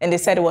meal, and they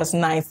said it was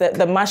nice.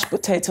 The mashed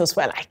potatoes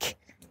were like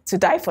to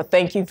die for.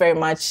 Thank you very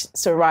much,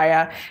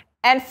 Soraya.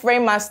 And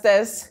Frame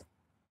Masters,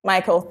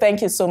 Michael,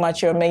 thank you so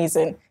much. You're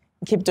amazing.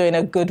 You keep doing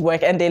a good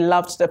work. And they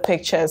loved the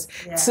pictures.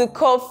 Yeah. To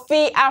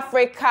Kofi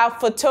Africa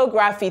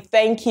Photography,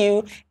 thank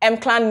you.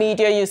 M-Clan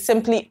Media, you're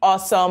simply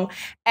awesome.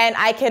 And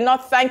I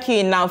cannot thank you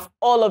enough,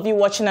 all of you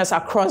watching us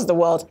across the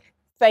world.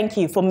 Thank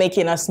you for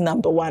making us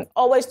 #1.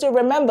 Always do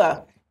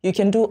remember, you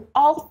can do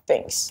all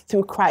things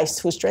through Christ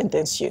who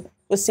strengthens you.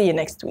 We'll see you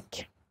next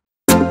week.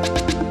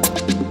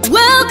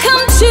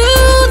 Welcome to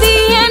the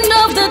end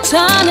of the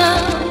tunnel.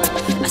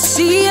 I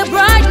see a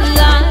bright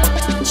light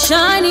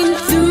shining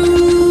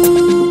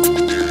through,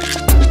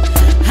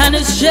 and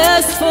it's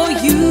just for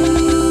you.